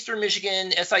in Eastern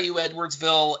Michigan, SIU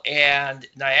Edwardsville, and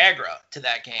Niagara to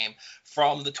that game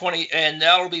from the 20, and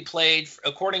that'll be played,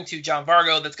 according to John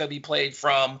Vargo, that's going to be played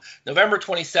from November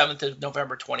 27th to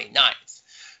November 29th.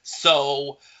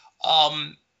 So,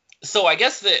 I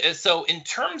guess in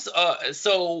terms of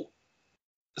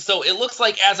so it looks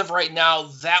like as of right now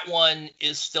that one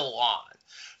is still on.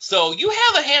 So you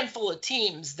have a handful of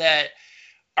teams that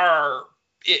are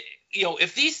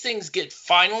if these things get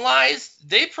finalized,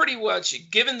 they pretty much,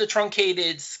 given the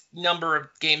truncated number of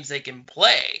games they can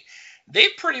play, they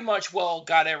pretty much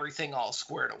got everything all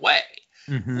squared away,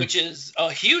 which is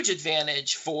a huge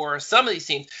advantage for some of these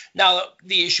teams. Now,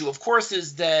 the issue, of course,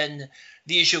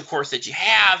 that you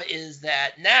have is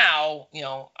that now,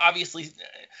 obviously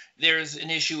there's an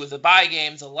issue with the bye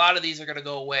games. A lot of these are going to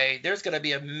go away. There's going to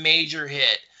be a major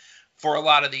hit for a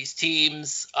lot of these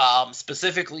teams,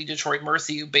 specifically Detroit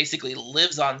Mercy, who basically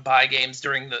lives on bye games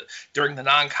during the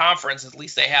non-conference. At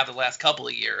least they have the last couple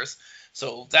of years.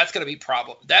 So that's going to be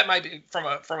problem. That might be from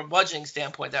a budgeting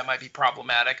standpoint, that might be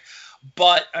problematic.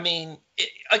 But I mean,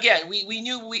 again, we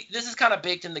knew this is kind of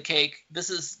baked in the cake.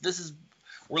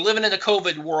 We're living in a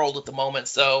COVID world at the moment.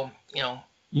 So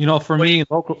for me,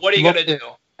 what are you going to do?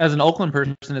 As an Oakland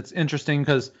person, it's interesting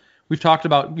because we've talked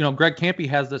about, Greg Kampe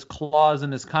has this clause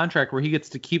in his contract where he gets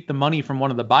to keep the money from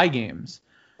one of the bye games.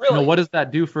 Really? What does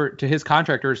that do to his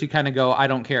contract? Or does he kind of go, I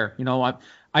don't care?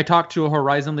 I talked to a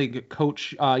Horizon League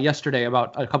coach yesterday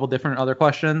about a couple different other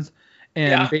questions.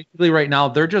 And basically right now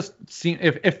they're just seeing,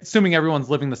 if assuming everyone's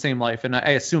living the same life, and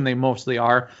I assume they mostly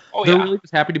are, they're really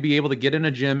just happy to be able to get in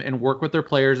a gym and work with their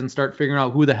players and start figuring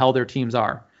out who the hell their teams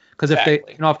are. Because if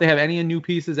they have any new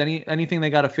pieces, anything they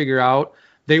got to figure out,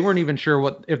 they weren't even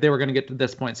sure if they were going to get to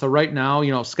this point. So right now,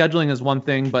 scheduling is one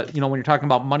thing, but when you're talking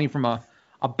about money from a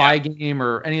bye game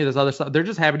or any of this other stuff, they're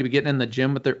just happy to be getting in the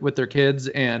gym with their kids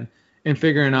and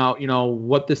figuring out,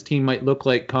 what this team might look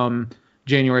like come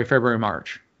January, February,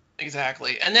 March.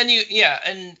 Exactly. And then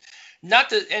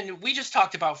and we just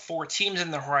talked about 4 teams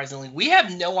in the Horizon League. We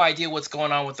have no idea what's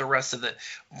going on with the rest of the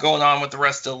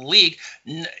league,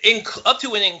 up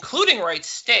to and including Wright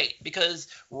State, because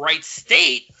Wright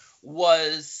State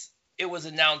was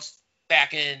announced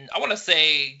back in, I want to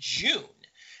say, June,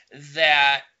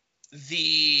 that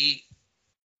the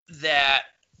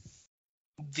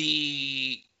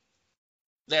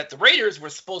Raiders were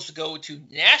supposed to go to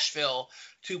Nashville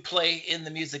to play in the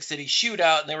Music City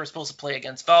Shootout, and they were supposed to play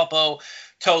against Valpo,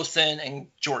 Towson, and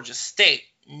Georgia State.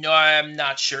 No, I'm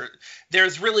not sure.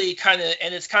 There's really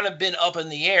it's kind of been up in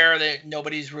the air that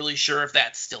nobody's really sure if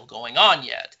that's still going on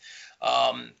yet.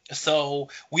 So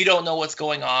we don't know what's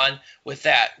going on with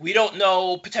that. We don't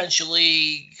know,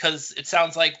 potentially, because it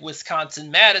sounds like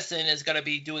Wisconsin-Madison is going to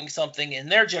be doing something in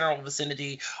their general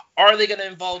vicinity. Are they going to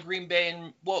involve Green Bay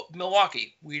and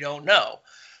Milwaukee? We don't know.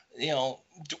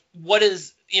 What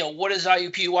does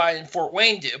IUPUI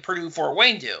and Purdue Fort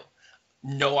Wayne do?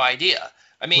 No idea.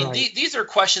 I mean, right. These are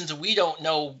questions we don't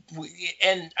know,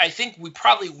 and I think we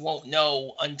probably won't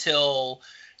know until,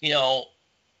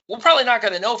 we're probably not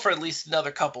going to know for at least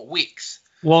another couple weeks.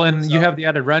 Well, and you have the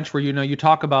added wrench where, you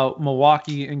talk about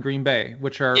Milwaukee and Green Bay,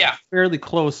 which are fairly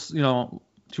close, to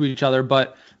each other,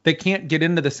 but they can't get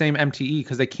into the same MTE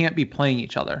because they can't be playing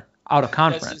each other out of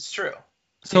conference. This is true.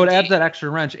 So Indeed. It adds that extra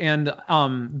wrench, and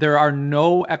there are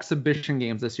no exhibition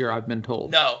games this year, I've been told.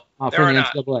 No, for the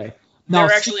NCAA. There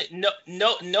are actually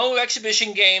no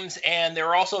exhibition games, and there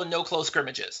are also no close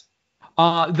scrimmages.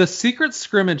 The secret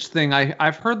scrimmage thing,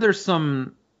 I've heard there's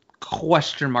some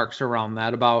question marks around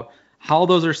that about how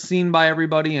those are seen by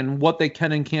everybody and what they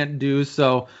can and can't do.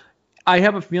 So I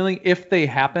have a feeling if they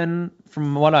happen,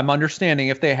 from what I'm understanding,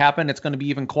 it's going to be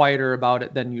even quieter about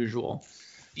it than usual.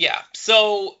 Yeah.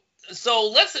 So and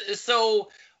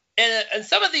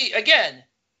some of the, again,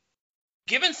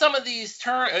 given some of these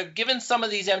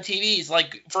MTVs,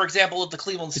 like for example, if the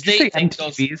Cleveland State thing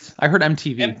goes, I heard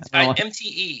MTV.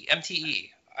 MTE.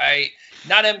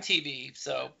 Not MTV.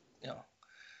 So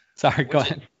Sorry, go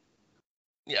ahead.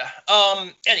 Yeah.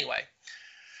 Anyway,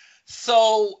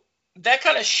 so that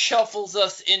kind of shuffles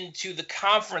us into the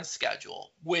conference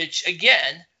schedule, which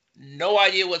again, no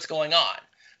idea what's going on.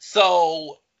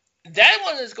 So that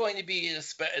one is going to be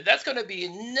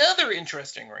another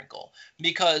interesting wrinkle,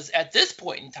 because at this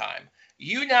point in time,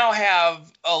 you now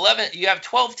have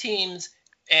 12 teams,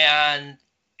 and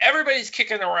everybody's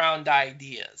kicking around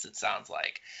ideas, it sounds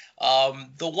like.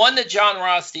 The one that John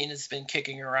Rothstein has been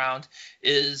kicking around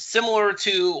is similar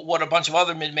to what a bunch of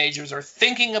other mid-majors are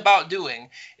thinking about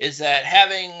doing, is that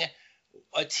having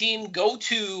a team go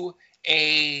to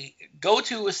a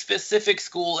specific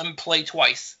school and play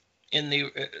twice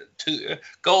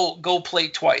go play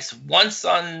twice, once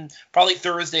on probably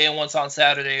Thursday and once on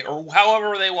Saturday, or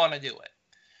however they want to do it.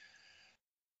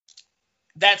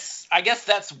 I guess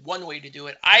that's one way to do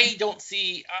it. I don't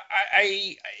see.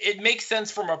 It makes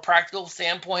sense from a practical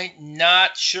standpoint.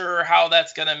 Not sure how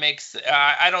that's gonna make.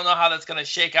 I don't know how that's gonna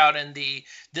shake out in the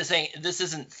this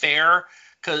isn't fair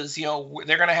because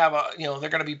they're going to have they're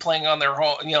going to be playing on their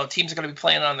home, teams are going to be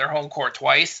playing on their home court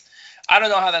twice. I don't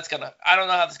know how that's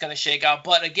gonna shake out.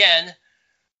 But again,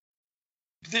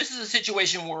 this is a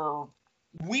situation where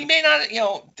we may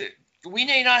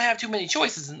not have too many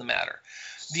choices in the matter.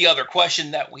 The other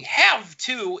question that we have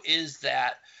too is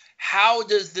that how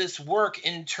does this work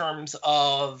in terms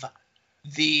of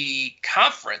the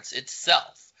conference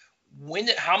itself?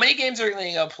 How many games are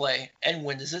they going to play, and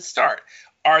when does it start?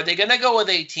 Are they going to go with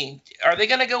 18? Are they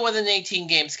going to go with an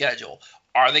 18-game schedule?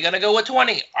 Are they going to go with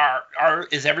 20?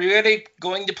 Is everybody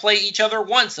going to play each other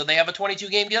once so they have a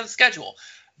 22-game schedule?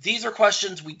 These are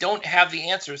questions we don't have the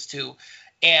answers to,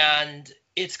 and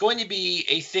it's going to be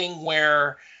a thing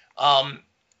where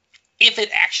if it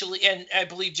actually, and I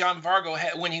believe John Vargo,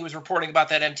 when he was reporting about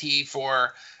that MTE4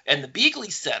 and the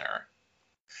Beagley Center,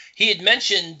 he had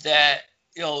mentioned that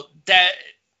that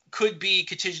could be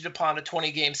contingent upon a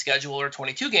 20-game schedule or a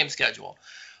 22-game schedule.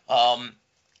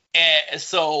 And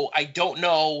so I don't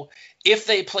know if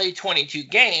they play 22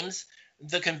 games.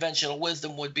 The conventional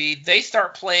wisdom would be they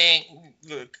start playing.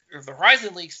 The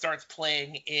Horizon League starts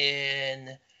playing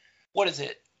in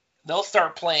They'll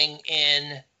start playing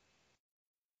in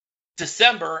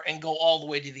December and go all the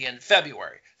way to the end of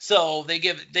February. So they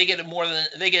get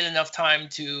enough time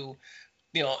to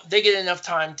get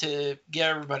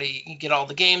all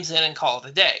the games in and call it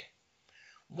a day.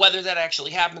 Whether that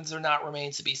actually happens or not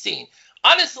remains to be seen.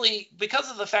 Honestly, because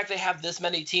of the fact they have this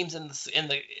many teams in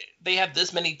the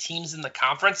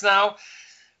conference now,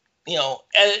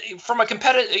 from a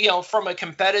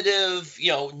competitive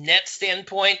net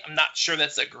standpoint, I'm not sure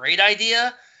that's a great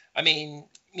idea. I mean,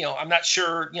 I'm not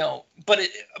sure, but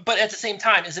at the same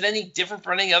time, is it any different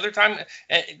from any other time?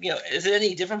 Is it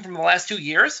any different from the last 2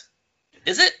 years?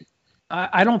 Is it?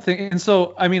 I don't think, and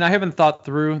so I mean I haven't thought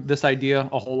through this idea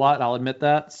a whole lot. I'll admit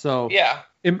that. So yeah,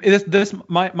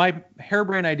 my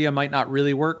harebrained idea might not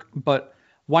really work, but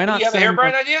why not? You have a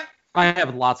harebrained idea? I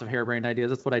have lots of harebrained ideas.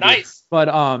 That's what I do. Nice. But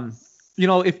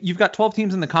if you've got 12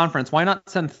 teams in the conference, why not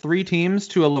send 3 teams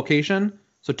to a location?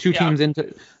 So 2 teams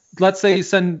into, let's say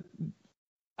send,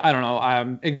 I don't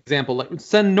know, example,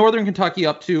 send Northern Kentucky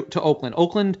up to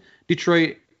Oakland,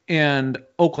 Detroit, and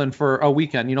Oakland for a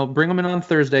weekend. Bring them in on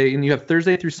Thursday, and you have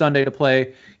Thursday through Sunday to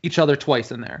play each other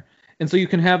twice in there. And so you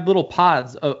can have little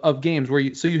pods of games where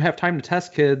you have time to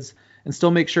test kids and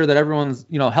still make sure that everyone's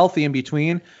healthy in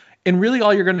between. And really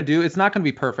all you're going to do, it's not going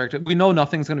to be perfect. We know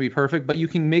nothing's going to be perfect, but you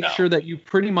can make sure that you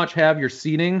pretty much have your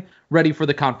seeding ready for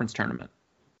the conference tournament.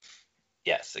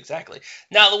 Yes, exactly.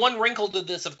 Now, the one wrinkle to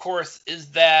this, of course,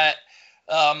 is that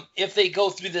if they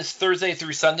go through this Thursday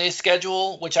through Sunday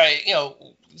schedule, which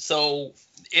so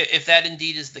if that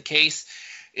indeed is the case,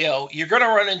 you're going to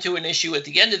run into an issue at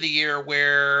the end of the year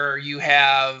where you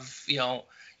have, you're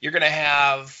going to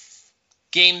have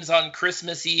games on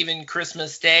Christmas Eve and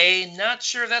Christmas Day. Not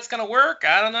sure that's going to work.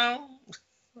 I don't know.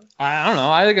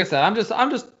 Like I said, I'm just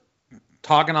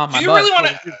talking on my butt. You really want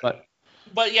to,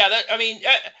 but yeah,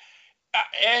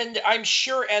 and I'm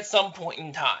sure at some point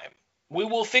in time we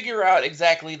will figure out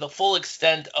exactly the full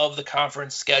extent of the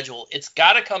conference schedule. It's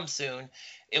got to come soon.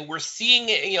 And we're seeing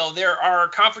it, there are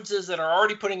conferences that are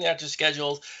already putting out their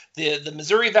schedules. The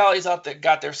Missouri Valley's out that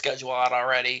got their schedule out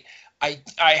already. I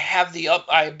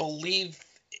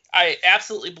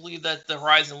absolutely believe that the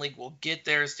Horizon League will get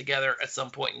theirs together at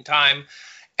some point in time.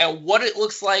 And what it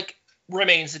looks like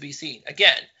remains to be seen.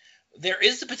 Again, there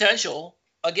is the potential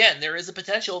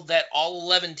that all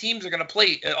 11 teams are going to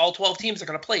play, all 12 teams are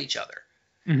going to play each other.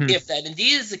 Mm-hmm. If that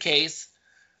indeed is the case,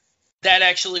 that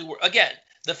actually, again,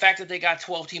 the fact that they got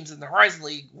 12 teams in the Horizon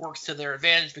League works to their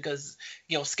advantage because,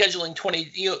 scheduling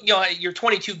 20, you're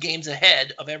 22 games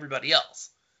ahead of everybody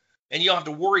else. And you don't have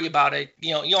to worry about it.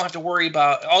 You don't have to worry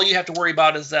about, all you have to worry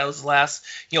about is those last,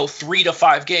 3 to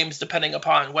 5 games, depending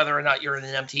upon whether or not you're in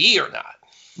an MTE or not.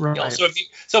 Right.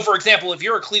 So for example, if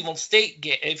you're a Cleveland State,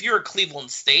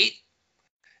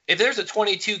 if there's a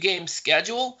 22 game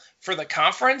schedule for the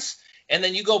conference, and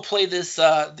then you go play this,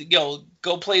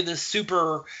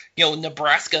 super,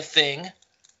 Nebraska thing,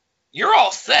 you're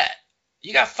all set.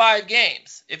 You got 5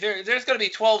 games. If there's going to be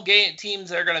 12 teams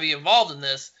that are going to be involved in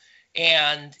this,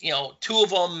 and 2 of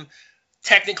them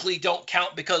technically don't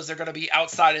count because they're going to be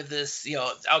outside of this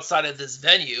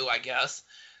venue, I guess.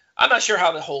 I'm not sure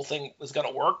how the whole thing was going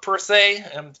to work per se,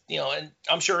 and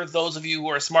I'm sure those of you who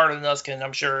are smarter than us can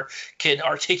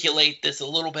articulate this a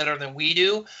little better than we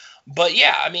do. But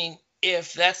yeah, I mean,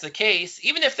 if that's the case,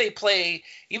 even if they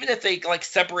like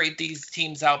separate these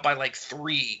teams out by like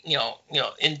 3,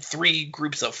 in 3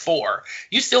 groups of 4,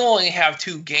 you still only have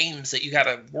 2 games that you got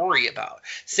to worry about.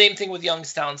 Same thing with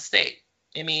Youngstown State.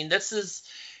 I mean, this is,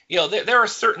 there are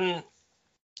certain,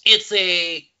 it's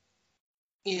a,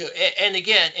 and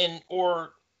again,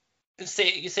 or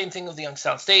same thing with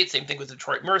Youngstown State, same thing with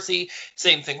Detroit Mercy,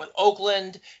 same thing with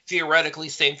Oakland, theoretically,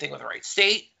 same thing with Wright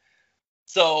State.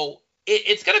 So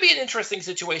it's going to be an interesting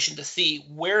situation to see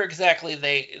where exactly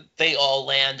they all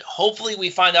land. Hopefully we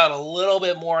find out a little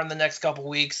bit more in the next couple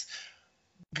weeks.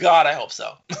 God, I hope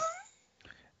so.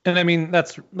 And I mean,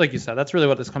 that's, like you said, that's really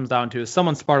what this comes down to, is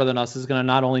someone smarter than us is going to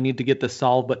not only need to get this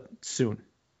solved, but soon.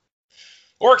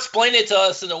 Or explain it to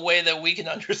us in a way that we can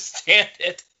understand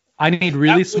it. I need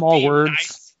really small words.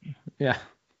 Nice. Yeah.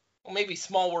 Well, maybe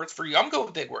small words for you. I'm good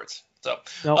with big words. So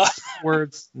no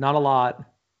words, not a lot.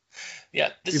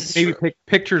 Yeah, this is maybe true.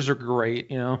 Pictures are great,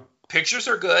 Pictures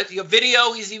are good.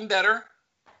 Video is even better.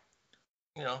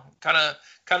 Kind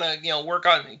of work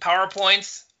on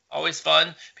PowerPoints. Always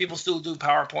fun. People still do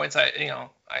PowerPoints.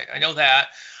 I know that.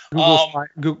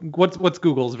 What's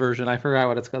Google's version? I forgot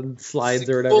what it's called. Slides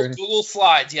or whatever. Google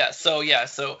Slides. Yeah. So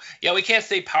we can't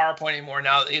say PowerPoint anymore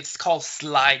now. It's called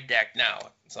Slide Deck now.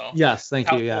 So yes, thank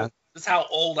you. Yeah. That's how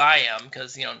old I am,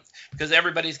 because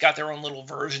everybody's got their own little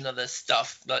version of this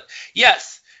stuff. But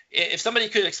yes, if somebody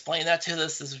could explain that to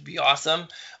us, this would be awesome.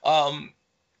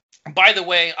 By the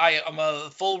way, I am a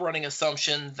full running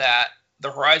assumption that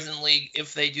the Horizon League,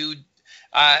 if they do,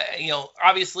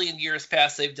 obviously in years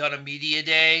past they've done a media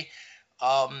day.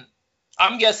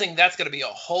 I'm guessing that's going to be a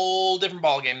whole different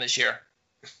ballgame this year.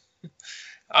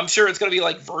 I'm sure it's going to be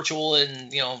like virtual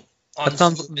and That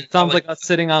sounds like us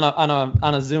sitting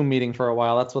on a Zoom meeting for a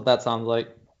while. That's what that sounds like.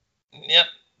 Yep.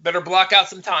 Better block out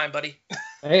some time, buddy.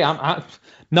 Hey, I'm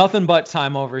nothing but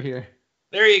time over here.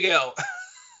 There you go.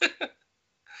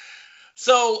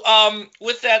 So,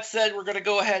 with that said, we're gonna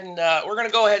go ahead and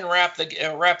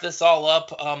wrap this all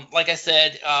up. Like I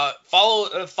said, follow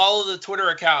the Twitter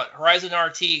account Horizon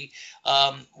RT.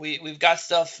 We've got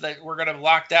stuff that we're gonna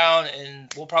lock down,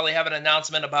 and we'll probably have an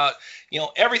announcement about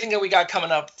everything that we got coming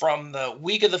up from the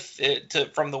week of the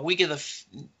week of the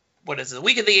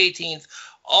 18th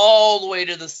all the way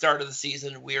to the start of the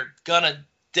season. We're gonna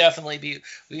definitely be,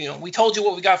 we told you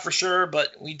what we got for sure, but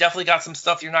we definitely got some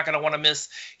stuff you're not going to want to miss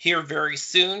here very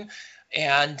soon.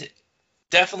 And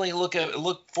definitely look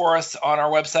for us on our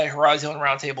website,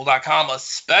 horizonroundtable.com,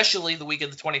 especially the week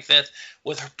of the 25th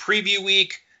with preview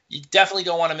week. You definitely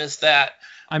don't want to miss that.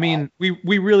 I mean, we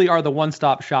really are the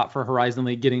one-stop shop for Horizon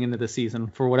League getting into the season,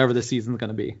 for whatever the season's going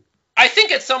to be. I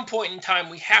think at some point in time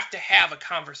we have to have a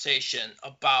conversation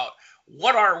about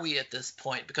what are we at this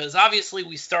point? Because obviously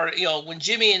we started, when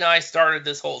Jimmy and I started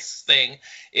this whole thing,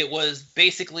 it was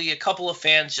basically a couple of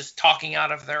fans just talking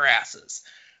out of their asses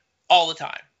all the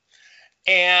time.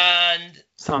 And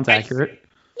sounds accurate.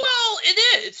 Well, it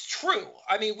is. It's true.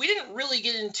 I mean, we didn't really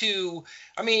get into,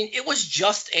 it was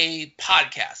just a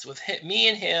podcast with me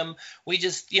and him. We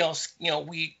just,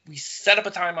 we set up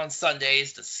a time on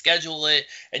Sundays to schedule it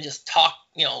and just talk,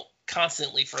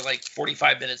 constantly for like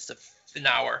 45 minutes to an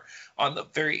hour on the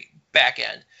very back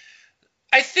end.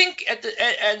 I think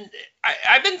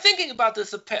I've been thinking about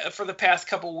this for the past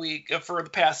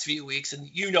few weeks, and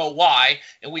why,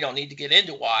 and we don't need to get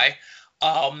into why.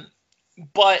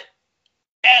 But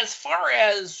as far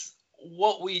as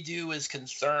what we do is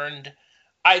concerned,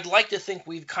 I'd like to think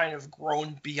we've kind of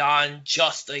grown beyond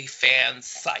just a fan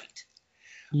site.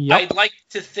 Yep. I'd like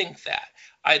to think that.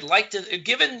 I'd like to,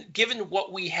 given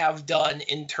what we have done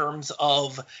in terms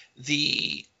of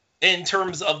the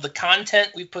content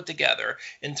we've put together,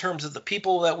 in terms of the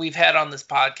people that we've had on this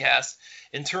podcast,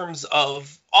 in terms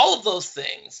of all of those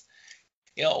things,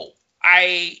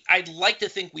 I'd like to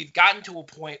think we've gotten to a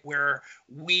point where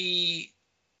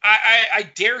I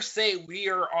dare say we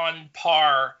are on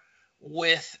par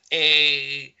with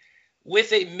a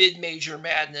mid-major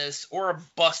madness or a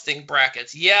busting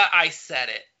brackets. Yeah, I said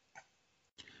it.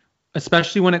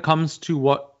 Especially when it comes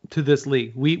to this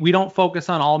league. We don't focus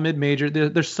on all mid-major.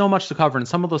 There's so much to cover, and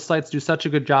some of those sites do such a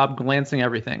good job glancing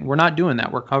everything. We're not doing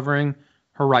that. We're covering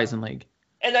Horizon League.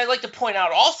 And I'd like to point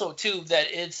out also, too, that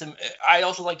I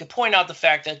also like to point out the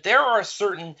fact that there are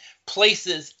certain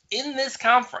places in this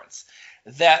conference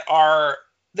that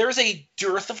there's a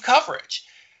dearth of coverage.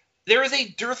 There is a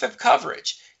dearth of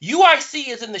coverage. UIC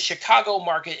is in the Chicago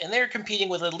market, and they're competing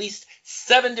with at least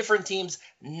 7 different teams,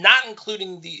 not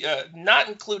including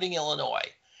Illinois.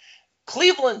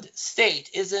 Cleveland State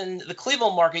is in the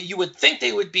Cleveland market. You would think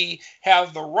they would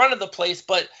have the run of the place,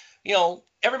 but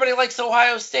everybody likes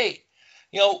Ohio State.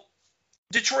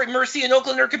 Detroit Mercy and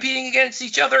Oakland are competing against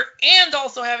each other, and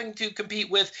also having to compete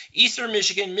with Eastern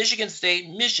Michigan, Michigan State,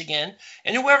 Michigan,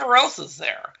 and whoever else is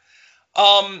there.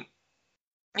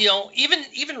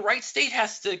 even Wright State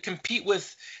has to compete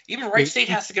with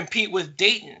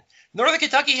Dayton. Northern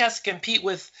Kentucky has to compete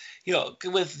with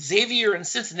Xavier and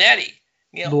Cincinnati,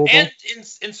 Louisville. and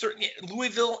in certain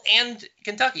Louisville and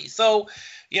Kentucky. So,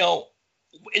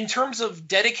 in terms of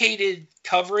dedicated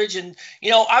coverage, and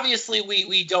obviously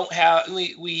we don't have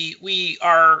we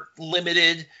are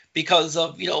limited because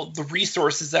of the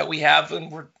resources that we have,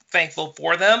 and we're thankful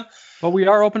for them. But we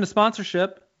are open to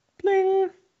sponsorship. Bling.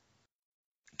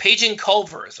 Paging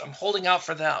Culver's, I'm holding out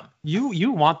for them.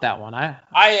 You want that one? I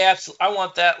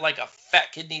want that like a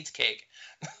fat kid needs cake.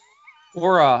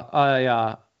 Or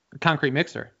a concrete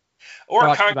mixer. Or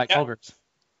a concrete by Culver's.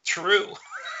 True.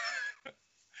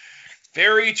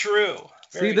 Very true.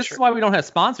 See, this is why we don't have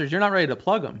sponsors. You're not ready to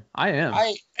plug them. I am.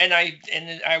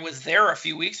 I was there a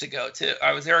few weeks ago too.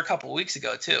 I was there a couple of weeks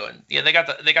ago too, and they got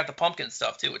the pumpkin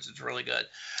stuff too, which is really good.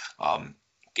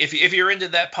 If you're into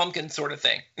that pumpkin sort of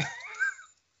thing.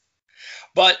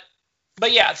 But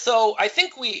yeah, so I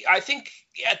think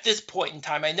at this point in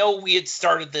time, I know we had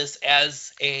started this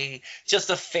as just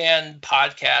a fan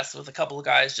podcast with a couple of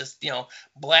guys just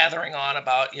blathering on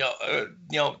about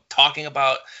talking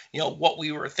about what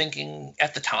we were thinking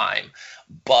at the time,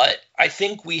 but I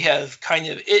think we have kind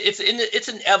of it's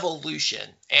an evolution,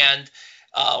 and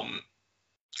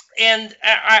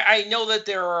I know that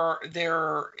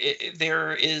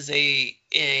there is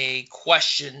a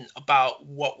question about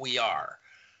what we are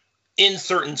in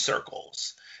certain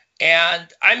circles. And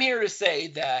I'm here to say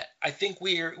that I think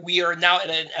we are now at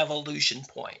an evolution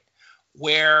point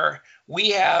where we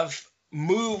have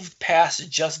moved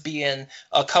past just being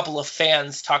a couple of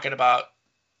fans talking about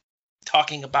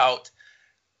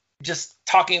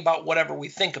whatever we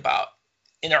think about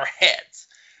in our heads.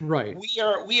 Right.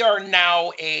 We are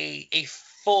now a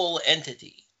full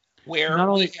entity where not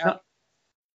only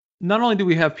do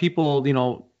we have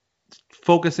people,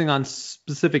 focusing on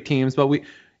specific teams, but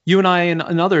you and I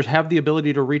and others have the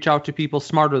ability to reach out to people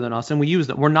smarter than us, and we use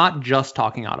them. We're not just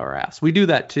talking out our ass. We do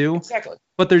that too. Exactly.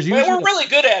 But we're really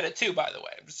good at it too, by the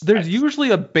way. There's usually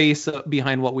a base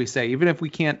behind what we say. Even if we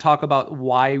can't talk about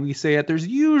why we say it, there's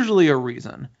usually a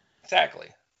reason. Exactly.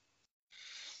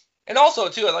 And also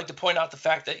too, I'd like to point out the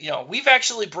fact that we've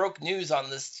actually broke news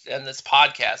on this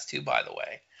podcast too, by the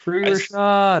way. Free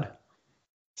Rashad.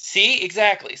 See,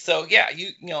 exactly. So yeah,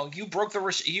 you broke the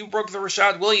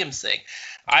Rashad Williams thing.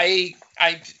 I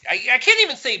can't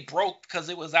even say broke because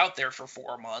it was out there for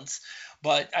 4 months,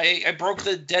 but I broke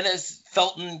the Dennis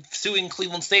Felton suing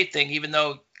Cleveland State thing, even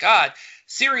though, God,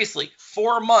 seriously,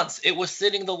 4 months. The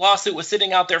lawsuit was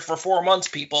sitting out there for 4 months,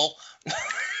 people.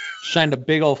 Shined a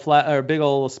big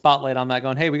old spotlight on that,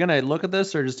 going, hey, we gonna look at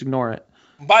this or just ignore it?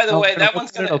 By the way, that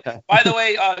one's gonna. Okay. By the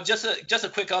way, just a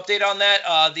quick update on that.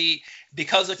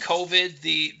 Because of COVID,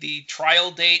 the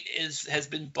trial date has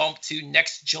been bumped to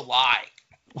next July.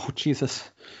 Oh Jesus!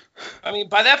 I mean,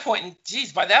 by that point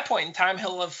in time,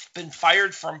 he'll have been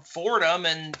fired from Fordham,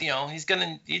 and he's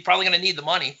probably gonna need the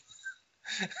money.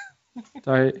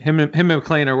 Sorry, him and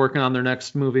McClain are working on their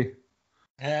next movie.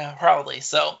 Yeah, probably.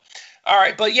 So, all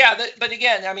right, but yeah, but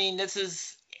again, I mean, this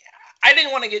is. I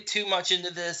didn't want to get too much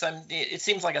into this. It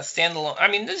seems like a standalone. I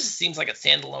mean, this seems like a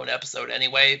standalone episode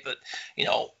anyway. But I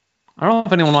don't know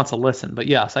if anyone wants to listen, but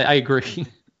yes, I agree.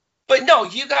 But no,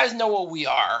 you guys know what we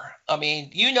are. I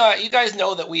mean, you guys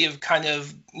know that we have kind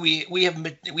of we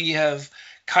have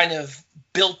kind of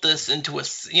built this into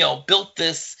built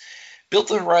the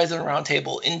Horizon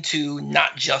Roundtable into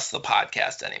not just the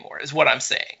podcast anymore, is what I'm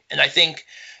saying. And I think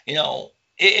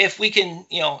if we can,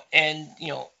 and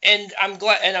I'm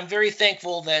glad, and I'm very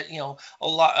thankful that a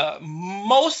lot,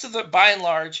 most of the, by and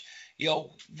large,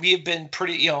 we have been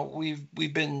pretty,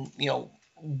 we've been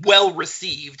well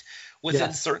received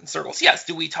within certain circles. Yes.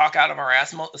 Do we talk out of our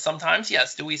ass sometimes?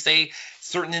 Yes. Do we say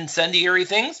certain incendiary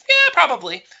things? Yeah,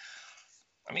 probably.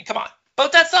 I mean, come on.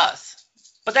 But that's us.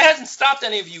 But that hasn't stopped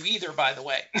any of you either, by the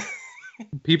way.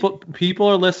 People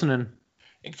are listening.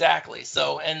 Exactly.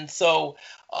 And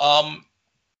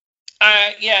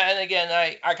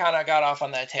again, I kind of got off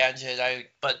on that tangent.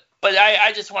 But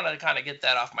I just wanted to kind of get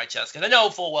that off my chest, because I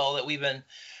know full well that we've been,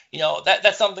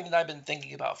 that's something that I've been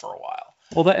thinking about for a while.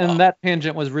 Well, that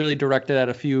tangent was really directed at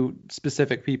a few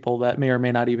specific people that may or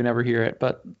may not even ever hear it,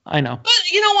 but I know.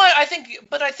 But you know what? I think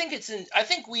I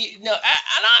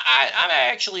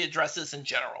actually address this in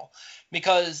general,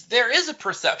 because there is a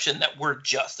perception that we're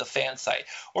just a fan site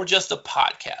or just a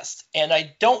podcast, and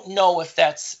I don't know if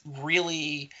that's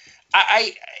really.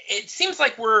 It seems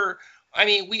like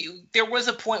there was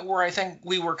a point where I think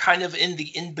we were kind of in the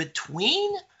in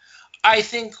between. I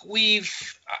think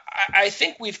I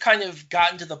think we've kind of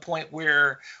gotten to the point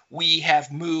where we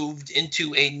have moved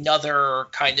into another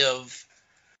kind of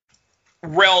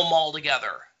realm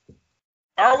altogether.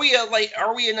 Are we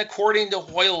an according to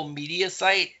Hoyle media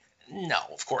site? No,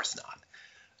 of course not.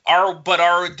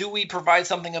 Do we provide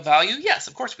something of value? Yes,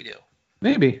 of course we do.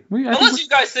 Maybe. Unless you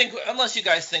guys think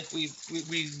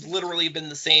we've literally been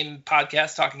the same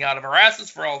podcast talking out of our asses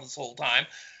for all this whole time,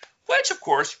 which of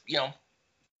course,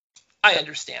 I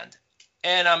understand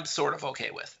and I'm sort of okay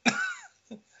with.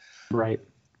 Right.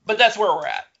 But that's where we're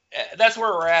at.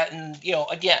 And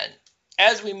again,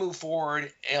 as we move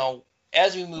forward, the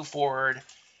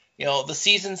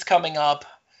season's coming up.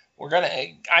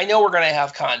 I know we're gonna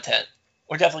have content.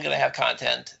 We're definitely gonna have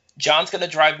content. John's going to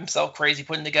drive himself crazy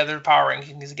putting together the power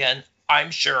rankings again,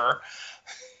 I'm sure.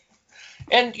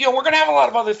 And, we're going to have a lot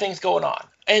of other things going on.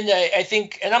 And I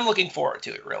think, and I'm looking forward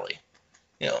to it, really.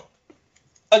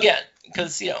 Again,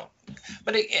 because,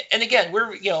 but, and again,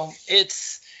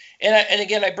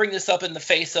 again, I bring this up in the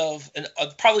face of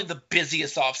probably the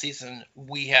busiest offseason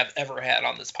we have ever had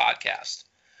on this podcast.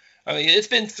 I mean, it's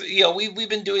been, we've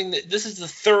been doing, this is the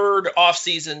third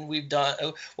offseason we've done,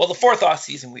 the fourth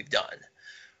offseason we've done.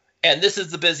 And this is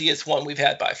the busiest one we've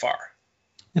had by far.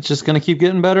 It's just going to keep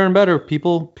getting better and better.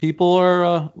 People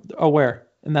are aware,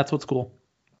 and that's what's cool.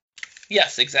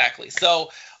 Yes, exactly.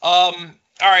 So, all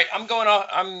right, I'm going off.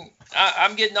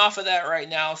 I'm getting off of that right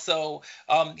now. So,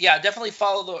 definitely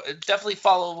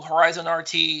follow Horizon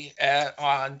RT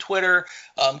on Twitter,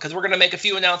 because we're going to make a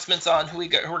few announcements on who we're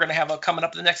going to have coming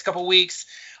up the next couple weeks.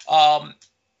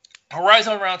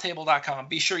 HorizonRoundtable.com.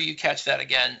 Be sure you catch that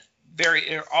again.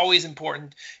 Always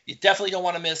important. You definitely don't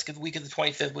want to miss the week of the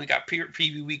 25th. We got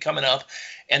preview week coming up,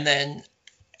 and then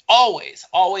always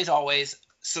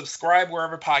subscribe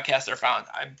wherever podcasts are found.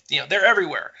 They're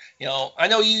everywhere. I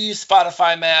know you use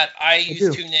Spotify, Matt. I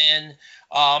use TuneIn.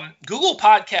 Google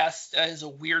Podcasts is a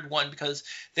weird one because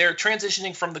they're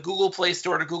transitioning from the Google Play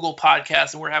Store to Google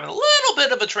Podcasts, and we're having a little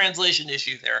bit of a translation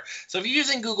issue there. So if you're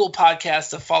using Google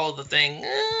Podcasts to follow the thing,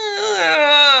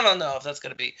 I don't know if that's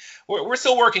going to be. We're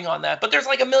still working on that, but there's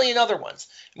like a million other ones.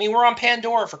 I mean, we're on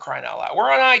Pandora, for crying out loud.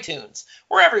 We're on iTunes.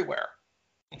 We're everywhere.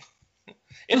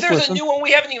 If there's a new one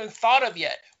we haven't even thought of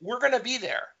yet, we're going to be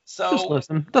there. So just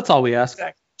listen. That's all we ask.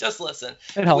 Exactly. Just listen.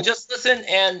 It helps. Just listen,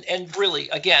 and really,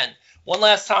 again, one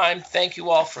last time, thank you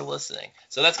all for listening.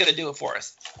 So that's going to do it for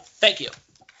us. Thank you.